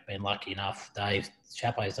been lucky enough. Dave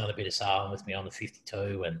Chapo's done a bit of sailing with me on the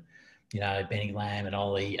 52, and Benny Lamb and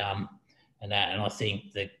Oli, and I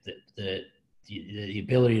think that the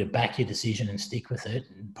ability to back your decision and stick with it,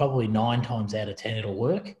 probably 9 times out of 10 it'll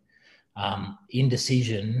work.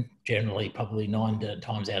 Indecision, generally, probably 9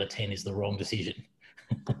 times out of 10 is the wrong decision.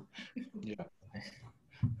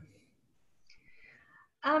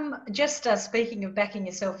 Just speaking of backing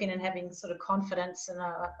yourself in and having sort of confidence, and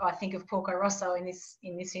I think of Porco Rosso in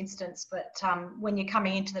this instance, but when you're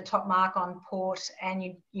coming into the top mark on port and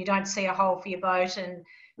you don't see a hole for your boat, and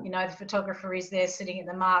the photographer is there sitting at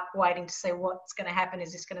the mark waiting to see what's going to happen,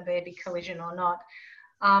 is this going to be a big collision or not?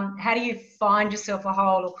 How do you find yourself a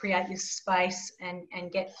hole or create your space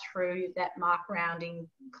and get through that mark rounding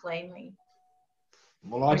cleanly?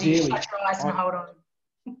 Well, ideally, or do you shut your eyes and hold on?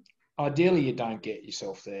 Ideally, you don't get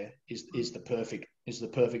yourself there is the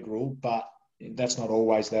perfect rule, but that's not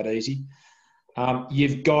always that easy.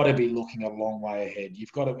 You've got to be looking a long way ahead.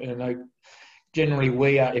 You've got to, generally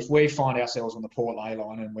if we find ourselves on the port ley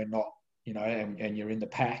line and we're not, and you're in the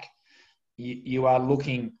pack, you are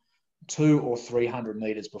looking 200 or 300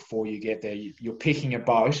 metres before you get there. You're picking a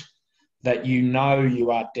boat that you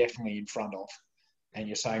are definitely in front of, and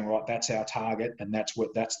you're saying, right, that's our target, and that's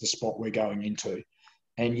the spot we're going into.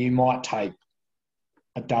 And you might take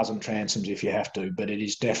a dozen transoms if you have to, but it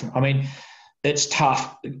is definitely, it's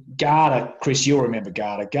tough. Garda, Chris, you'll remember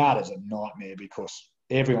Garda. Garda's a nightmare because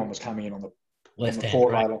everyone was coming in on the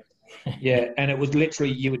port ley line. Yeah, and it was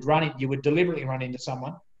literally, you would deliberately run into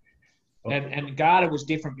someone. And Garda was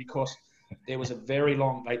different because there was a very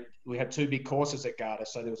long, we had 2 big courses at Garda,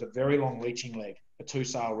 so there was a very long reaching leg, a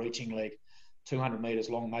 2-sail reaching leg, 200 metres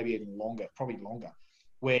long, maybe even longer, probably longer,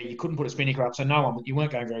 where you couldn't put a spinnaker up, so you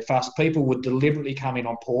weren't going very fast. People would deliberately come in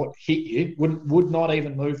on port, hit you, would not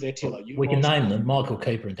even move their tiller. We can name them: Michael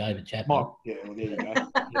Cooper and David Chapman. Yeah, well, there you go.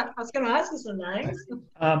 I was going to ask you some names.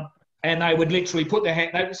 And they would literally put their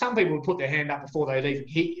hand. Some people would put their hand up before they'd even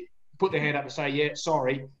hit you. Put their hand up and say, "Yeah,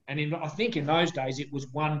 sorry." And I think in those days it was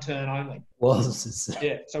 1 turn only.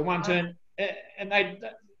 Yeah, so 1 turn, and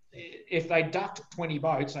if they ducked 20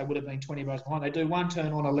 boats, they would have been 20 boats behind. They do 1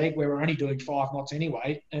 turn on a leg where we're only doing 5 knots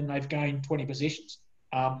anyway, and they've gained 20 positions.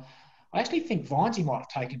 I actually think Vinesy might have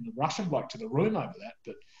taken the Russian bloke to the room over that.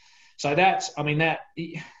 But so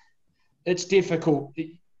it's difficult.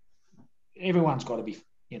 Everyone's got to be,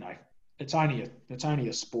 it's only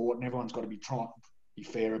a sport, and everyone's got to be trying to be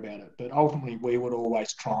fair about it. But ultimately, we would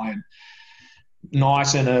always try and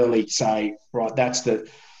nice and early say, right, that's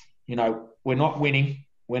we're not winning.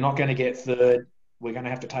 We're not going to get third. We're going to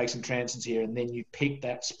have to take some chances here. And then you pick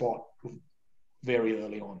that spot very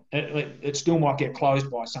early on. It still might get closed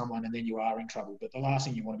by someone and then you are in trouble. But the last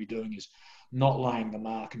thing you want to be doing is not laying the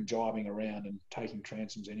mark and jibing around and taking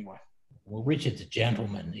transoms anyway. Well, Richard's a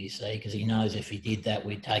gentleman, you see, because he knows if he did that,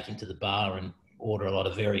 we'd take him to the bar and order a lot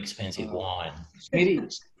of very expensive wine.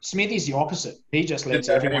 Smithy's the opposite. He just lets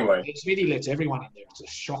everyone. Anyway. Smithy lets everyone in there. It's a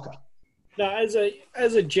shocker. No,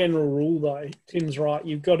 as a general rule, though, Tim's right.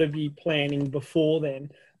 You've got to be planning before then,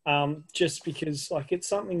 just because it's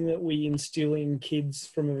something that we instill in kids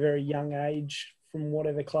from a very young age, from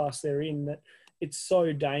whatever class they're in, that it's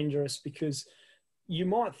so dangerous because you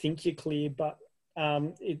might think you're clear, but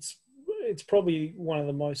it's probably one of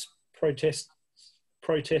the most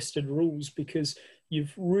protested rules because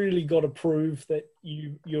you've really got to prove that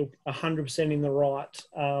you're 100% in the right,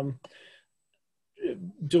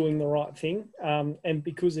 doing the right thing. And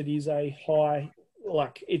because it is a high,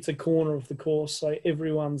 like it's a corner of the course, so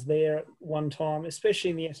everyone's there at one time,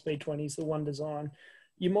 especially in the SB20s, the one design,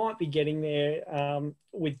 you might be getting there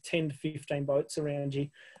with 10 to 15 boats around you.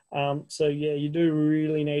 So yeah, you do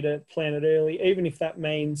really need to plan it early, even if that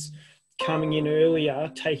means coming in earlier,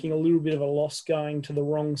 taking a little bit of a loss going to the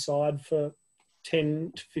wrong side for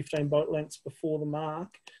 10 to 15 boat lengths before the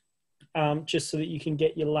mark, just so that you can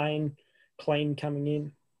get your lane clean coming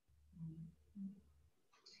in.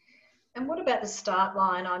 And what about the start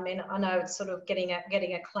line? I mean, I know it's sort of getting a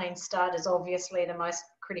clean start is obviously the most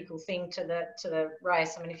critical thing to the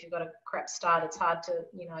race. I mean, if you've got a crap start, it's hard to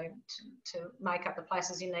to make up the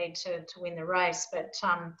places you need to win the race. But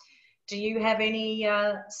do you have any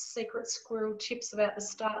secret squirrel tips about the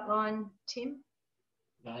start line, Tim?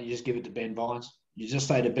 No, you just give it to Ben Vines. You just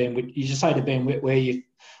say to Ben,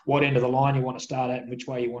 what end of the line you want to start at and which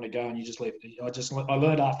way you want to go, and you just leave it. I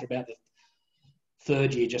learned after about the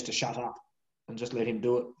third year just to shut up and just let him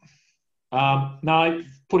do it. No,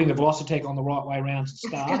 putting the Velocitec on the right way around to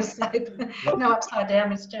start. No upside down,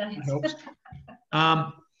 Miss James. Helps.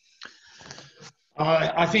 I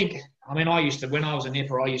think, when I was a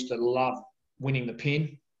nipper, I used to love winning the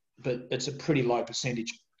pin, but it's a pretty low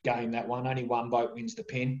percentage game, that one. Only one boat wins the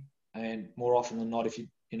pin, and more often than not, if you're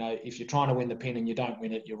trying to win the pin and you don't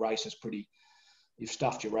win it, you've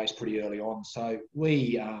stuffed your race pretty early on. So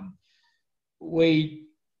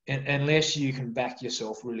unless you can back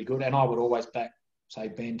yourself really good, and I would always back, say,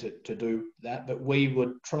 Ben to do that, but we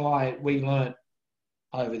learnt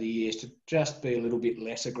over the years to just be a little bit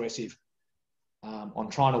less aggressive on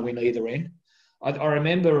trying to win either end. I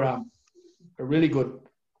remember a really good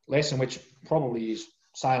lesson, which probably is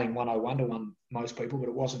sailing 101 to most people, but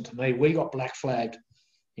it wasn't to me. We got black flagged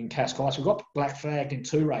in Cascais. We got black flagged in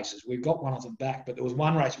 2 races. We got one of them back, but there was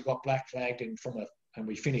one race we got black flagged in and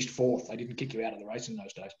we finished 4th. They didn't kick you out of the race in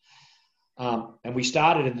those days. And we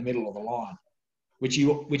started in the middle of the line, which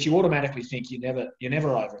you automatically think you're never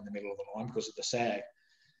over in the middle of the line because of the sag.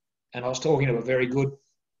 And I was talking to a very good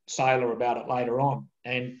sailor about it later on,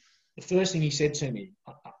 and the first thing he said to me,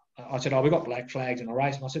 I said, we got black flags in a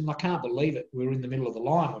race. And I said, I can't believe it. We were in the middle of the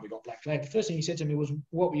line when we got black flags. The first thing he said to me was,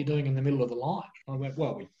 what were you doing in the middle of the line? I went,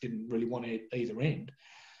 well, we didn't really want either end.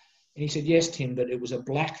 And he said, yes, Tim, but it was a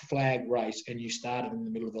black flag race and you started in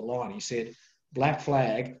the middle of the line. He said, black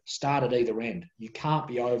flag, start at either end. You can't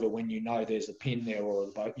be over when you know there's a pin there or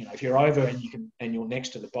the boat. If you're over and you're next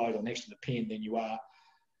to the boat or next to the pin, then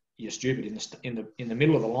you're stupid. In the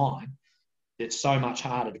middle of the line, it's so much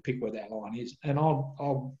harder to pick where that line is. And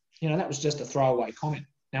that was just a throwaway comment.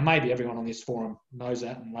 Now, maybe everyone on this forum knows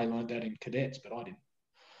that and they learned that in cadets, but I didn't.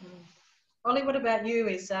 Ollie, what about you?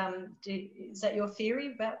 Is that your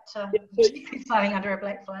theory about sailing under a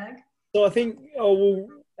black flag? So I think,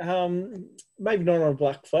 maybe not on a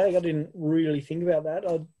black flag. I didn't really think about that.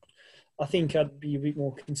 I think I'd be a bit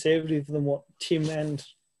more conservative than what Tim and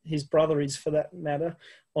his brother is, for that matter,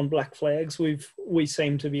 on black flags. We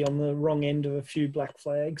seem to be on the wrong end of a few black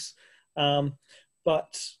flags.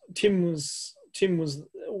 But Tim was.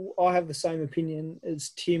 I have the same opinion as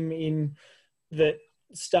Tim in that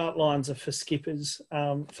start lines are for skippers,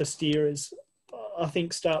 for steerers. I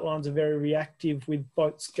think start lines are very reactive with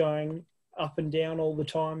boats going up and down all the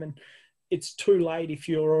time, and it's too late if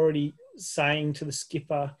you're already saying to the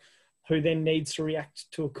skipper, who then needs to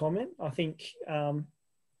react to a comment. I think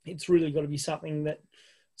it's really got to be something that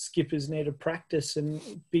skippers need to practice, and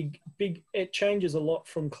it changes a lot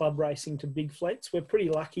from club racing to big fleets. We're pretty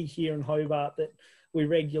lucky here in Hobart that we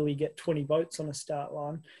regularly get 20 boats on a start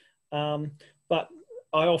line. But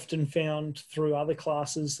I often found through other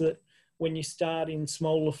classes that when you start in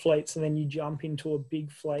smaller fleets and then you jump into a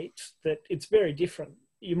big fleet, that it's very different.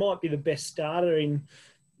 You might be the best starter in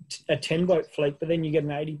a 10-boat fleet, but then you get an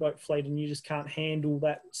 80-boat fleet and you just can't handle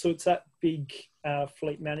that. So it's that big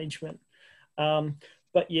fleet management.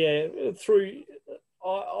 But yeah,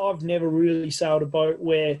 I've never really sailed a boat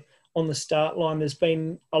where on the start line there's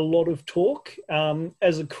been a lot of talk.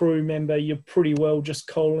 As a crew member, you're pretty well just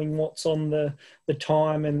calling what's on the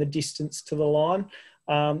time and the distance to the line.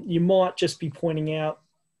 You might just be pointing out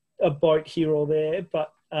a boat here or there,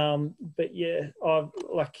 but yeah,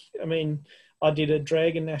 I did a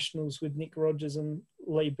Dragon Nationals with Nick Rogers and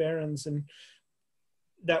Lee Behrens, and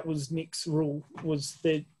that was Nick's rule, was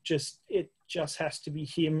that it just has to be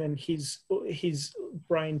him and his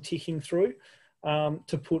brain ticking through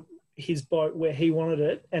to put his boat where he wanted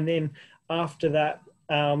it. And then after that,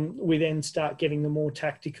 we then start getting the more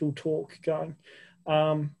tactical talk going.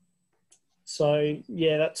 So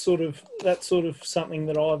yeah, that's sort of something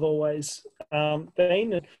that I've always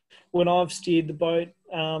been. And when I've steered the boat,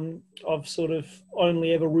 I've sort of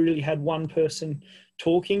only ever really had one person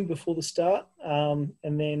talking before the start, and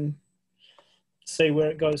then see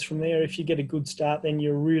where it goes from there. If you get a good start, then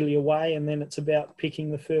you're really away, and then it's about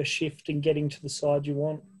picking the first shift and getting to the side you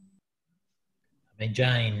want. I mean,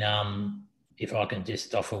 Jane, if I can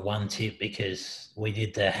just offer one tip, because we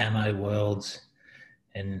did the Hamo Worlds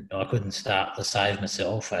and I couldn't start to save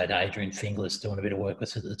myself. I had Adrian Finglas doing a bit of work with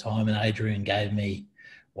us at the time, and Adrian gave me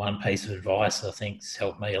one piece of advice that I think's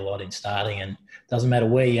helped me a lot in starting. And it doesn't matter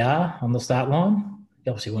where you are on the start line,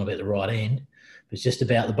 you obviously want to be at the right end, but it's just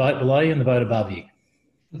about the boat below you and the boat above you.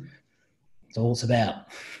 That's all it's about.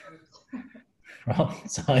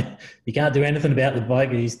 Right? So you can't do anything about the boat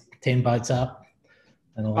because he's 10 boats up.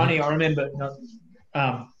 And all Funny, that. I remember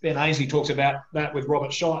Ben Ainsley talks about that with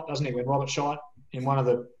Robert Scheidt, doesn't he? When Robert Scheidt, in one of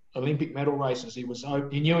the Olympic medal races, he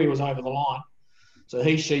knew he was over the line, so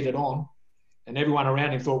he sheeted on, and everyone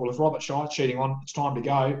around him thought, well, if Robert Scheidt's sheeting on, it's time to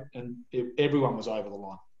go, and everyone was over the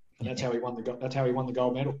line, and that's how he won the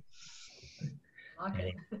gold medal.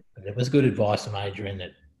 Okay. But it was good advice from Adrian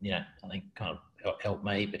that, I think kind of helped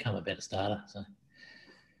me become a better starter. So.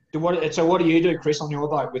 So what do you do, Chris, on your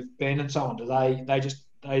boat with Ben and so on? Do they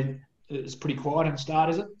it's pretty quiet in the start,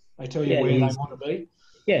 is it? They tell you where they want to be?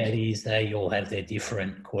 Yeah, it is. They all have their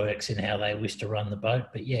different quirks in how they wish to run the boat.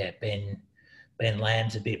 But yeah, Ben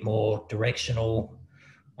Lamb's a bit more directional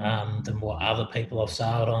than what other people I've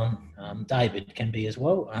sailed on. David can be as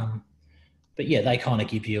well. But yeah, they kind of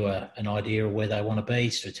give you an idea of where they want to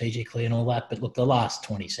be strategically and all that. But look, the last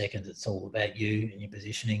 20 seconds, it's all about you and your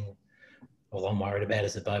positioning. All I'm worried about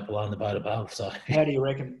is the boat below and the boat above. So how do you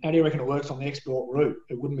reckon it works on the export route?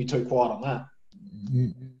 It wouldn't be too quiet on that.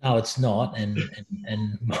 No, it's not. And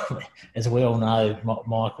as we all know,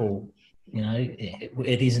 Michael,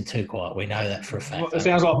 it isn't too quiet. We know that for a fact. It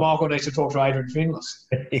sounds like Michael needs to talk to Adrian Finglas.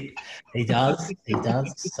 He does.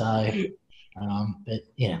 So, but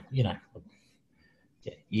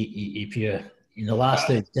if you're in the last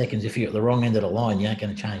 30 seconds, if you're at the wrong end of the line, you ain't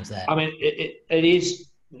going to change that. I mean, it is,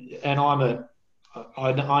 and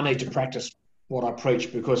I need to practice what I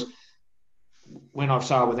preach, because when I've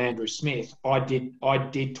sailed with Andrew Smith, I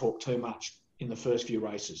did talk too much in the first few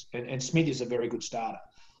races, and Smith is a very good starter,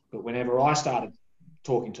 but whenever I started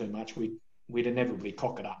talking too much, we'd inevitably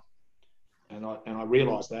cock it up, and I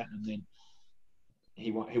realised that, and then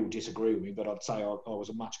he would disagree with me, but I'd say I was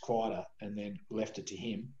much quieter, and then left it to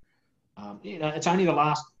him. It's only the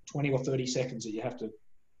last 20 or 30 seconds that you have to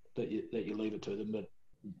that you leave it to them, but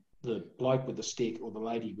the bloke with the stick or the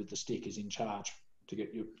lady with the stick is in charge to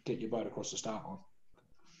get your boat across the start line.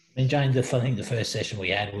 I mean, James, I think the first session we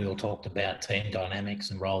had, we all talked about team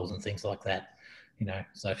dynamics and roles and things like that.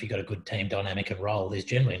 So if you've got a good team dynamic and role, there's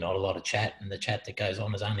generally not a lot of chat, and the chat that goes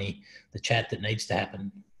on is only the chat that needs to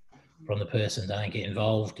happen from the person. They don't get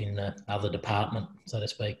involved in the other department, so to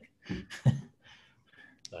speak.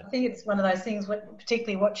 I think it's one of those things,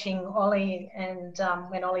 particularly watching Oli and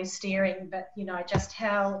when Oli's steering, but just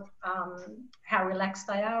how relaxed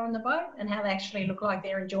they are on the boat and how they actually look like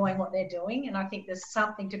they're enjoying what they're doing. And I think there's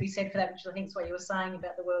something to be said for that, which I think is what you were saying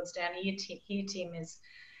about the worlds down here, Tim, is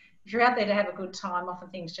if you're out there to have a good time, often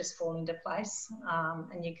things just fall into place,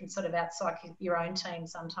 and you can sort of outcycle your own team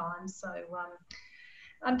sometimes. So.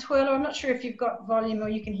 Twirler, I'm not sure if you've got volume or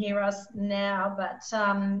you can hear us now, but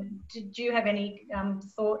did you have any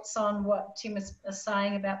thoughts on what Tim is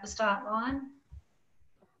saying about the start line?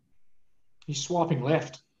 He's swiping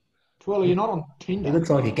left. Twirler, you're not on Tinder. He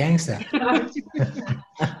looks like a gangster. What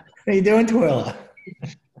are you doing, Twirler?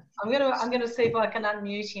 I'm gonna see if I can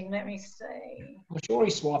unmute him. Let me see. I'm sure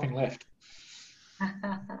he's swiping left.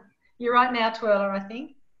 You're right now, Twirler, I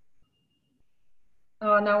think.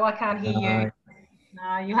 Oh no, I can't hear you.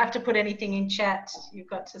 No, you have to put anything in chat. You've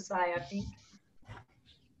got to say, I think.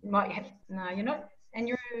 You might have. No, you're not. And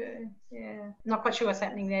you're not quite sure what's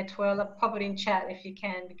happening there, Twirler. Pop it in chat if you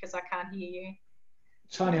can, because I can't hear you.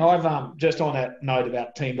 It's funny, I've just on that note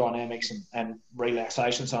about team dynamics and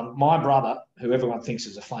relaxation. So my brother, who everyone thinks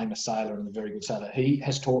is a famous sailor and a very good sailor, he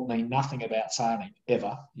has taught me nothing about sailing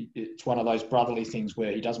ever. It's one of those brotherly things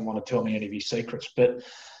where he doesn't want to tell me any of his secrets. But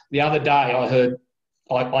the other day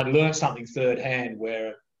I learned something third hand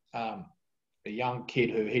where a young kid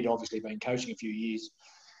who he'd obviously been coaching a few years,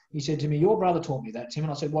 he said to me, "Your brother taught me that, Tim."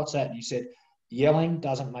 And I said, "What's that?" And he said, "Yelling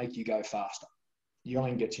doesn't make you go faster.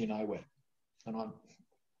 Yelling gets you nowhere." And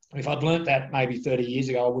if I'd learnt that maybe 30 years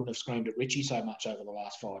ago, I wouldn't have screamed at Richie so much over the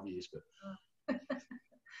last 5 years. But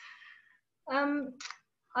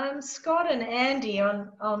Scott and Andy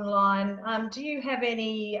online, do you have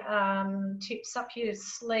any tips up your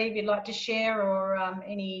sleeve you'd like to share, or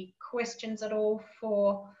any questions at all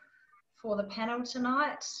for the panel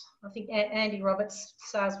tonight? I think Andy Roberts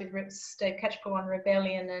stars with Steve Catchpole on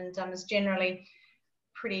Rebellion, and is generally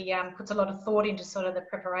pretty, puts a lot of thought into sort of the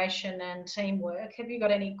preparation and teamwork. Have you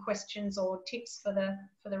got any questions or tips for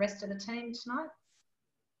the rest of the team tonight?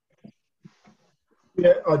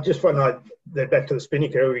 Yeah, I just want to know, back to the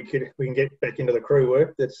Spinnaker, we can get back into the crew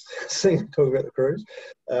work. That's talk about the crews.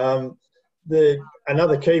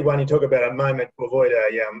 Another key one, you talk about a moment to avoid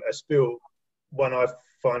a spill. One I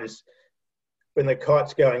find is when the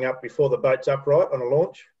kite's going up before the boat's upright on a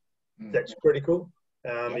launch. That's critical.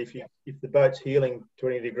 If the boat's heeling to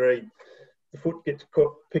any degree, the foot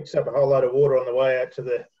picks up a whole load of water on the way out to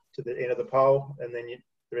the end of the pole, and then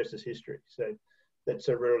the rest is history. So that's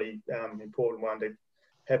a really important one, to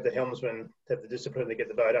have the helmsman have the discipline to get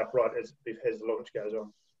the boat upright as the launch goes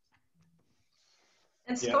on.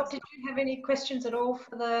 And Scott, did you have any questions at all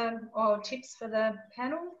or tips for the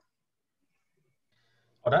panel?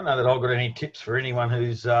 I don't know that I've got any tips for anyone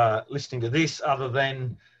who's listening to this, other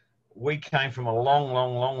than we came from a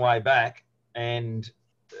long way back, and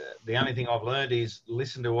the only thing I've learned is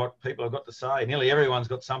listen to what people have got to say. Nearly everyone's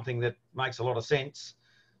got something that makes a lot of sense.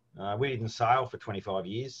 We didn't sail for 25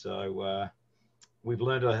 years, so we've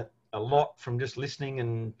learned a lot from just listening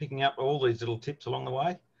and picking up all these little tips along the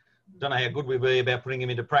way. Don't know how good we'll be about putting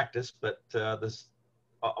them into practice, but there's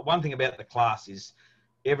one thing about the class is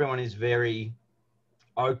everyone is very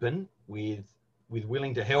open with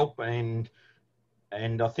willing to help, and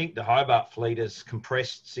I think the Hobart fleet has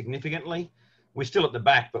compressed significantly. We're still at the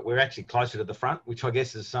back, but we're actually closer to the front, which I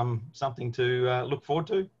guess is something to look forward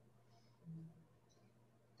to.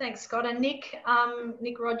 Thanks, Scott. And Nick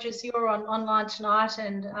Rogers, you're online tonight,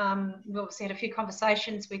 and we've obviously had a few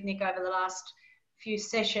conversations with Nick over the last few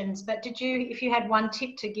sessions. But if you had one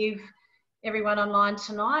tip to give everyone online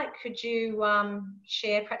tonight, could you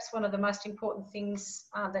share perhaps one of the most important things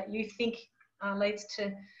that you think leads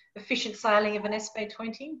to efficient sailing of an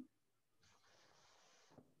SB20?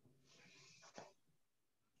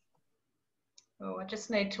 Oh, I just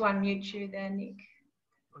need to unmute you there, Nick.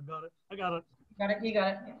 I got it. You got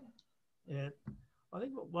it. Yeah, I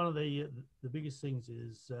think one of the biggest things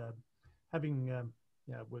is having,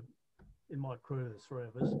 in my crew, there's three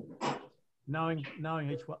of us, knowing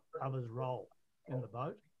each other's role in the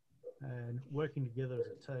boat and working together as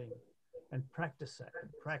a team, and practice that,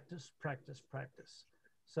 practice,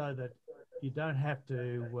 so that you don't have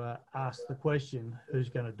to ask the question, who's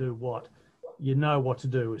going to do what? You know what to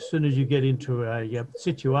do. As soon as you get into a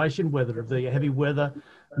situation, whether it be heavy weather,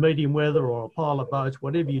 medium weather, or a pile of boats,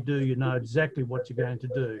 whatever you do, you know exactly what you're going to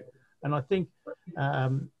do. And I think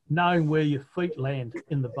knowing where your feet land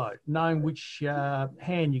in the boat, knowing which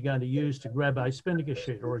hand you're going to use to grab a spinnaker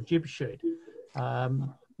sheet or a jib sheet,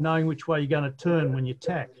 knowing which way you're going to turn when you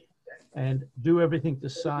tack, and do everything the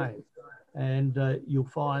same. And you'll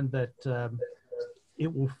find that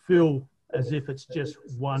it will feel as if it's just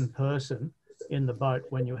one person in the boat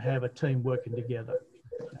when you have a team working together.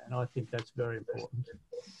 And I think that's very important.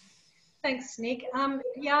 Thanks, Nick.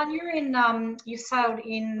 Jan, you sailed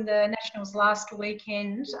in the Nationals last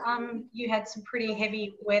weekend. You had some pretty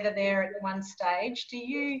heavy weather there at one stage. Do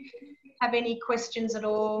you have any questions at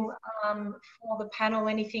all for the panel?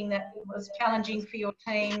 Anything that was challenging for your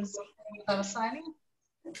teams sailing?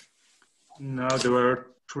 No, there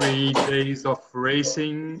were 3 days of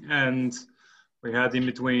racing, and we had in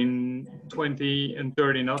between 20 and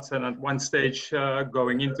 30 knots. And at one stage,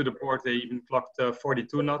 going into the port, they even clocked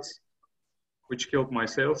 42 knots, which killed my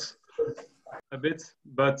sails a bit.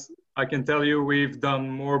 But I can tell you, we've done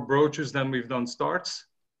more broaches than we've done starts.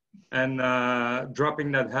 And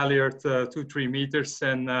dropping that halyard 2-3 meters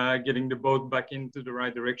and getting the boat back into the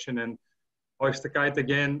right direction and hoist the kite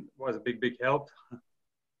again was a big help.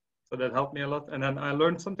 So that helped me a lot. And then I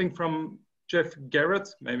learned something from Jeff Garrett,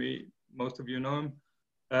 maybe most of you know him,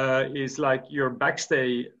 is like your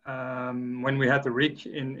backstay. When we had the rig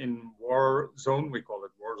in war zone, we call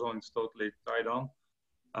it war zone, it's totally tied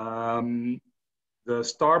on. The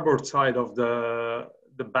starboard side of the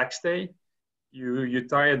backstay, you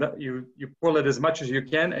tie it up, you pull it as much as you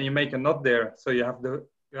can, and you make a knot there. So you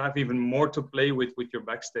have even more to play with your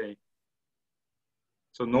backstay.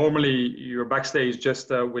 So normally your backstay is just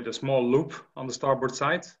with a small loop on the starboard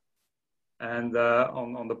side. And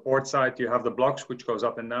on the port side, you have the blocks, which goes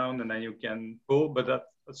up and down, and then you can pull. But at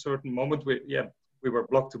a certain moment, we were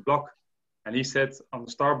block to block. And he said, on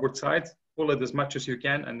the starboard side, pull it as much as you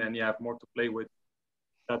can, and then you have more to play with.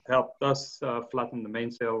 That helped us flatten the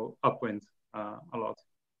mainsail upwind a lot.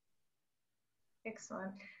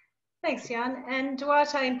 Excellent. Thanks, Jan. And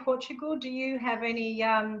Duarte in Portugal, do you have any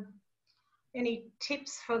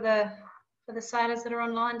tips for the sailors that are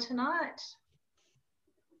online tonight?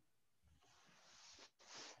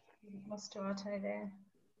 What's Duarte there?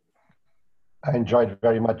 I enjoyed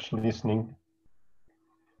very much listening.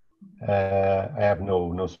 I have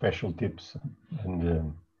no special tips,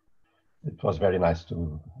 and it was very nice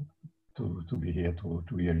to be here to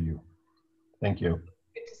hear you. Thank you.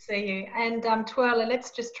 Good to see you. And Twirler,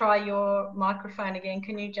 let's just try your microphone again.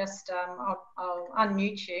 Can you just, I'll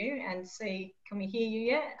unmute you and see, can we hear you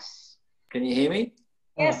yet? Can you hear me?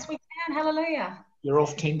 Yes, we can. Hallelujah. You're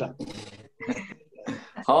off Tinder.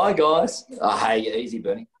 Hi, guys. Oh, hey, easy,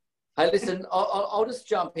 Bernie. Hey, listen, I'll just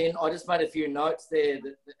jump in. I just made a few notes there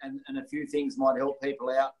and a few things might help people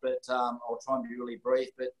out, but I'll try and be really brief.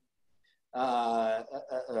 But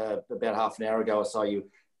about half an hour ago or so,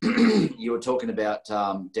 you were talking about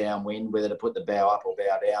downwind, whether to put the bow up or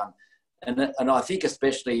bow down. And I think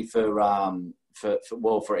especially for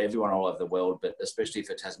everyone all over the world, but especially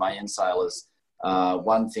for Tasmanian sailors,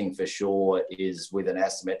 one thing for sure is with an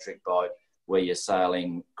asymmetric boat where you're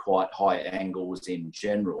sailing quite high angles in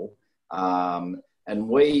general. And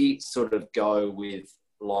we sort of go with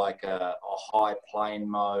like a high plane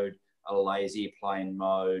mode, a lazy plane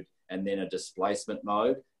mode, and then a displacement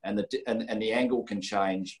mode. And the angle can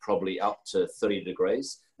change probably up to 30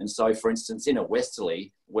 degrees. And so, for instance, in a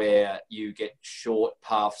westerly where you get short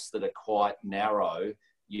puffs that are quite narrow,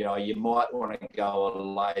 you know, you might want to go a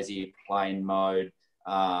lazy plane mode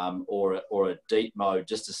or a deep mode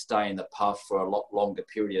just to stay in the puff for a lot longer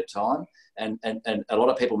period of time. And a lot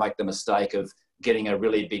of people make the mistake of getting a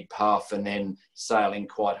really big puff and then sailing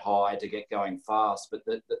quite high to get going fast, but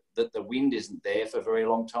the wind isn't there for a very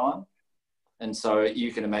long time. And so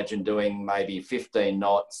you can imagine doing maybe 15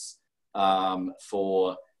 knots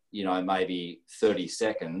for, you know, maybe 30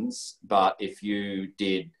 seconds. But if you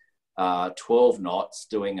did 12 knots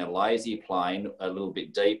doing a lazy plane a little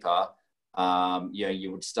bit deeper, you know,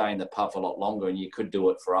 you would stay in the puff a lot longer and you could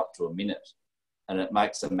do it for up to a minute. And it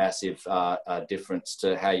makes a massive difference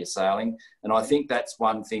to how you're sailing. And I think that's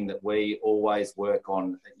one thing that we always work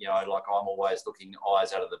on. You know, like I'm always looking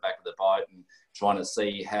eyes out of the back of the boat and trying to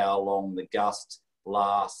see how long the gust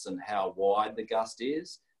lasts and how wide the gust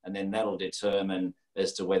is. And then that'll determine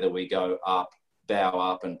as to whether we go up, bow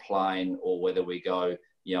up and plane, or whether we go,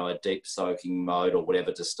 you know, a deep soaking mode or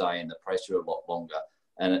whatever to stay in the pressure a lot longer.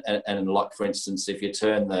 And like, for instance, if you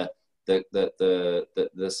turn the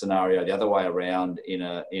scenario the other way around in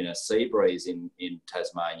a sea breeze in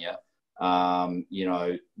Tasmania, you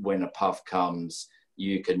know, when a puff comes,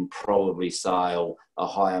 you can probably sail a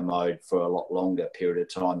higher mode for a lot longer period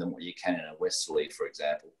of time than what you can in a westerly, for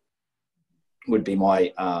example. Would be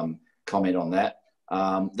my comment on that.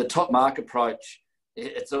 The top mark approach,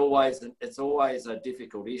 it's always a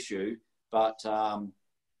difficult issue, but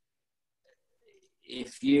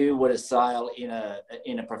if you were to sail in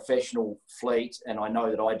a professional fleet, and I know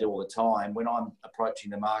that I do all the time, when I'm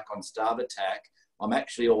approaching the mark on starboard tack, I'm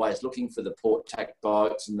actually always looking for the port tack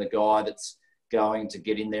boats and the guy that's going to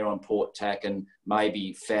get in there on port tack and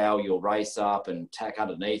maybe foul your race up and tack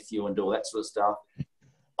underneath you and do all that sort of stuff.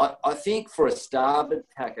 I think for a starboard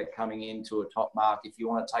tacker coming into a top mark, if you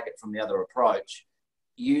want to take it from the other approach,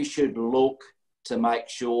 you should look to make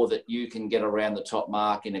sure that you can get around the top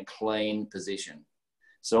mark in a clean position.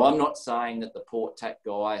 So I'm not saying that the port tack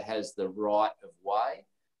guy has the right of way,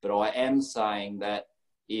 but I am saying that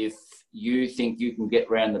if you think you can get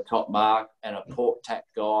around the top mark and a port tack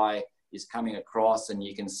guy is coming across and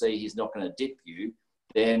you can see he's not going to dip you,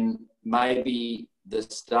 then maybe the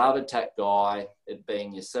starboard tack guy, it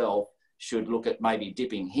being yourself, should look at maybe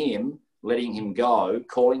dipping him, letting him go,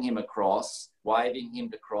 calling him across, waving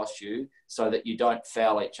him to cross you so that you don't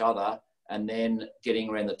foul each other, and then getting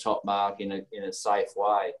around the top mark in a safe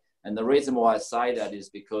way. And the reason why I say that is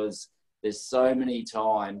because there's so many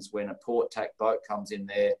times when a port tack boat comes in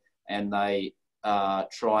there and they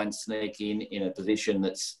try and sneak in a position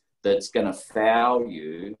that's going to foul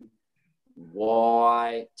you.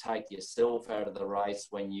 Why take yourself out of the race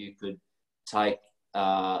when you could take,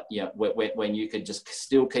 you know, when you could just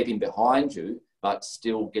still keep him behind you, but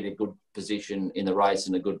still get a good position in the race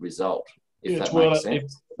and a good result? If that makes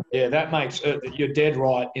sense. Yeah, that makes. You're dead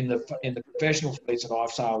right. In the professional fleets that I've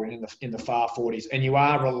sailed in the far 40s, and you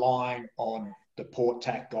are relying on the port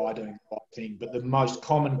tack guy doing the right thing. But the most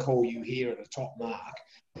common call you hear at a top mark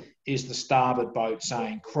is the starboard boat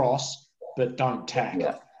saying cross, but don't tack.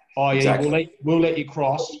 Yeah. I.e., Exactly. we'll let you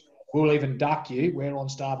cross. We'll even duck you. We're on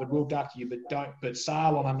starboard. We'll duck you, but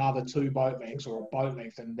sail on another 2 boat lengths or a boat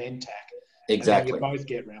length and then tack. Exactly. And you both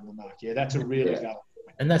get round the mark. Yeah, that's a really valid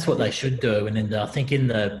point. And that's what they should do. And then I think in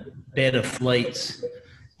the better fleets,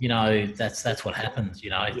 you know, that's what happens. You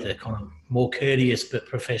know, the kind of more courteous but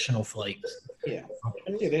professional fleets. Yeah,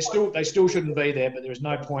 they still shouldn't be there, but there is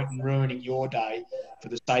no point in ruining your day for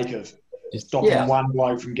the sake of stopping one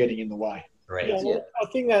bloke from getting in the way. Right. Yeah, I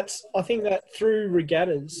think that through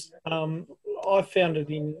regattas, I found it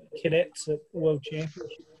in cadets at World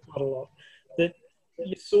Championships quite a lot. That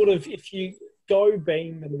you sort of, if you go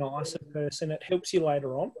being the nicer person, it helps you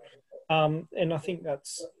later on. And I think that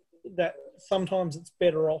sometimes it's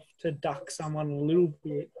better off to duck someone a little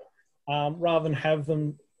bit rather than have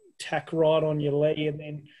them tack right on your leg and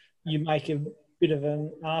then you make a bit of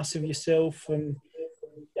an arse of yourself and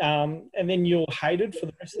then you're hated for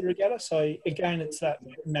the rest of the regatta. So again, it's that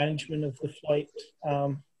management of the fleet.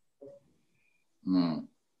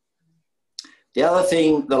 The other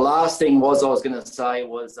thing, the last thing I was going to say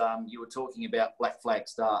was you were talking about black flag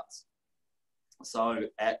starts. So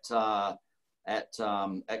at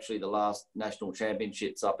actually the last national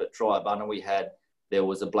championships up at Triabunna there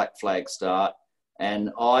was a black flag start,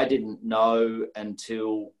 and I didn't know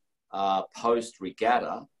until post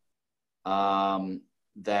regatta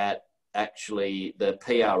that actually the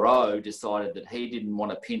PRO decided that he didn't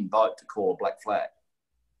want a pin boat to call a black flag.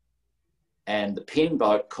 And the pin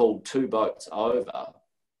boat called 2 boats over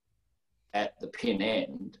at the pin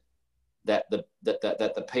end that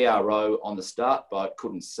the PRO on the start boat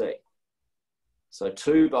couldn't see. So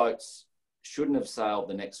 2 boats shouldn't have sailed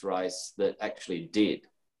the next race that actually did,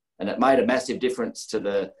 and it made a massive difference to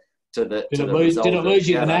the. Did it lose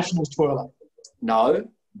you the Nationals twirler? No,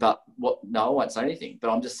 but no, I won't say anything. But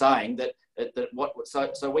I'm just saying that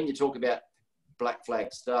so when you talk about black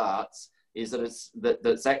flag starts, is that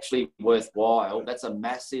it's actually worthwhile. That's a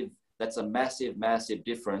massive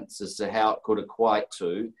difference as to how it could equate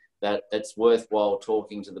to that. It's worthwhile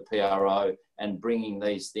talking to the PRO and bringing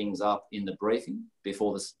these things up in the briefing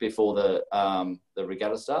before the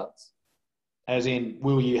regatta starts. As in,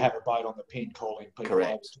 will you have a boat on the pin calling people?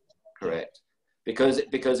 Correct. Because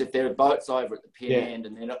if there are boats over at the pin end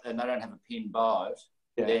and they don't have a pin boat,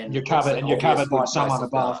 then you're covered by someone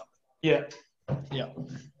above. Yeah.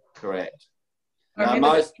 Correct.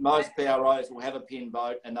 Most PROs will have a pin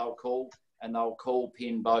boat and they'll call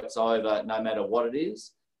pin boats over no matter what it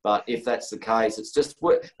is. But if that's the case, it's just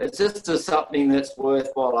something that's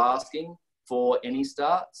worthwhile asking for any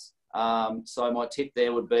starts. So my tip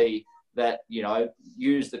there would be that, you know,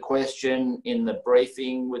 use the question in the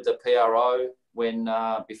briefing with the PRO when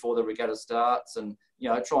before the regatta starts, and, you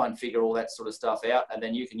know, try and figure all that sort of stuff out, and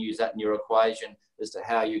then you can use that in your equation as to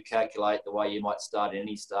how you calculate the way you might start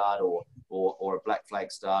any start or a black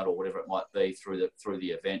flag start or whatever it might be through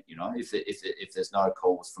the event, you know, if there's no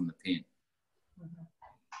calls from the pin.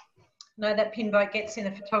 No, that pin boat gets in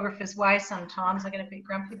the photographer's way sometimes. I get a bit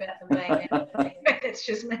grumpy about them being there. It's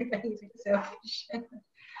just me being a bit selfish.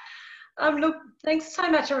 Look, thanks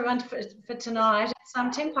so much, everyone, for tonight. It's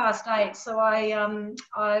 8:10, so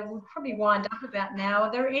I will probably wind up about now.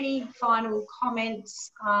 Are there any final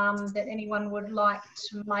comments that anyone would like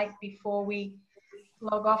to make before we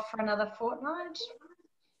log off for another fortnight?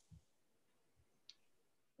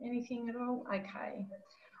 Anything at all? Okay.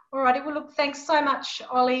 Alrighty, well, look, thanks so much,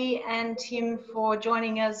 Oli and Tim, for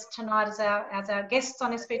joining us tonight as our guests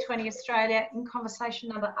on SB20 Australia in conversation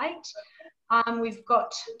number 8. We've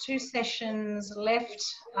got 2 sessions left.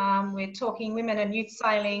 We're talking women and youth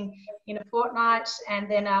sailing in a fortnight,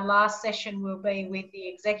 and then our last session will be with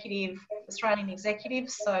the Australian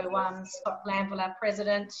executives. So Scott Glanville, our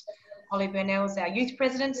president, Oli Burnell is our youth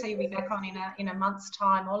president, so you'll be back on in a month's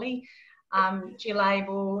time, Oli. Jill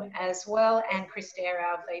Abel as well, and Chris Dare,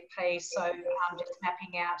 our VP. So just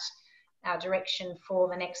mapping out our direction for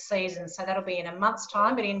the next season. So that'll be in a month's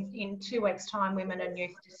time, but in 2 weeks' time, women and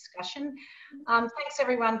youth discussion. Thanks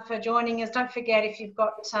everyone for joining us. Don't forget, if you've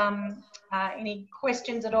got any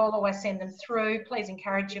questions at all, always send them through. Please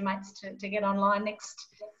encourage your mates to get online next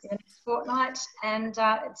fortnight. And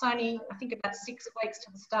it's only, I think, about 6 weeks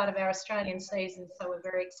to the start of our Australian season, so we're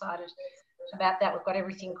very excited about that. We've got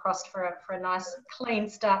everything crossed for a nice clean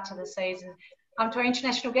start to the season. To our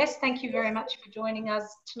international guests, thank you very much for joining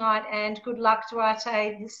us tonight, and good luck,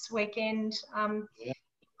 Duarte, this weekend in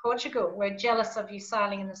Portugal. We're jealous of you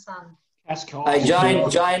sailing in the sun. Hey,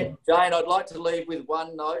 Jane, I'd like to leave with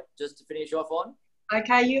one note just to finish off on.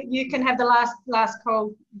 Okay, you can have the last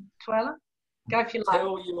call, Twella. Go if you like.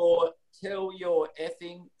 Tell your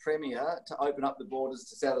effing Premier to open up the borders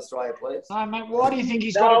to South Australia, please. No, mate, why do you think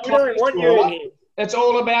he's got a we don't want you in here. It's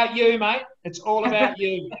all about you, mate. It's all about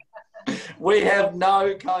you. We have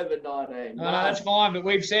no COVID-19. No, that's fine, but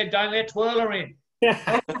we've said don't let Twirler in.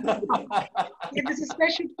 Yeah, there's a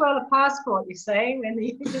special Twirler passport, you see, when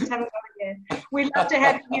you just haven't got it yet. We'd love to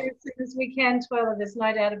have you here as soon as we can, Twirler. There's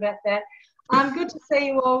no doubt about that. Good to see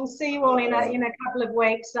you all. See you all in a couple of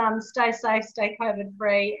weeks. Stay safe, stay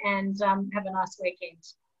COVID-free, and have a nice weekend.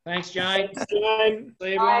 Thanks, Jane. See you,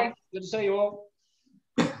 everyone. Good to see you all.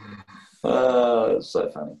 Oh, it's so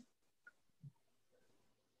funny.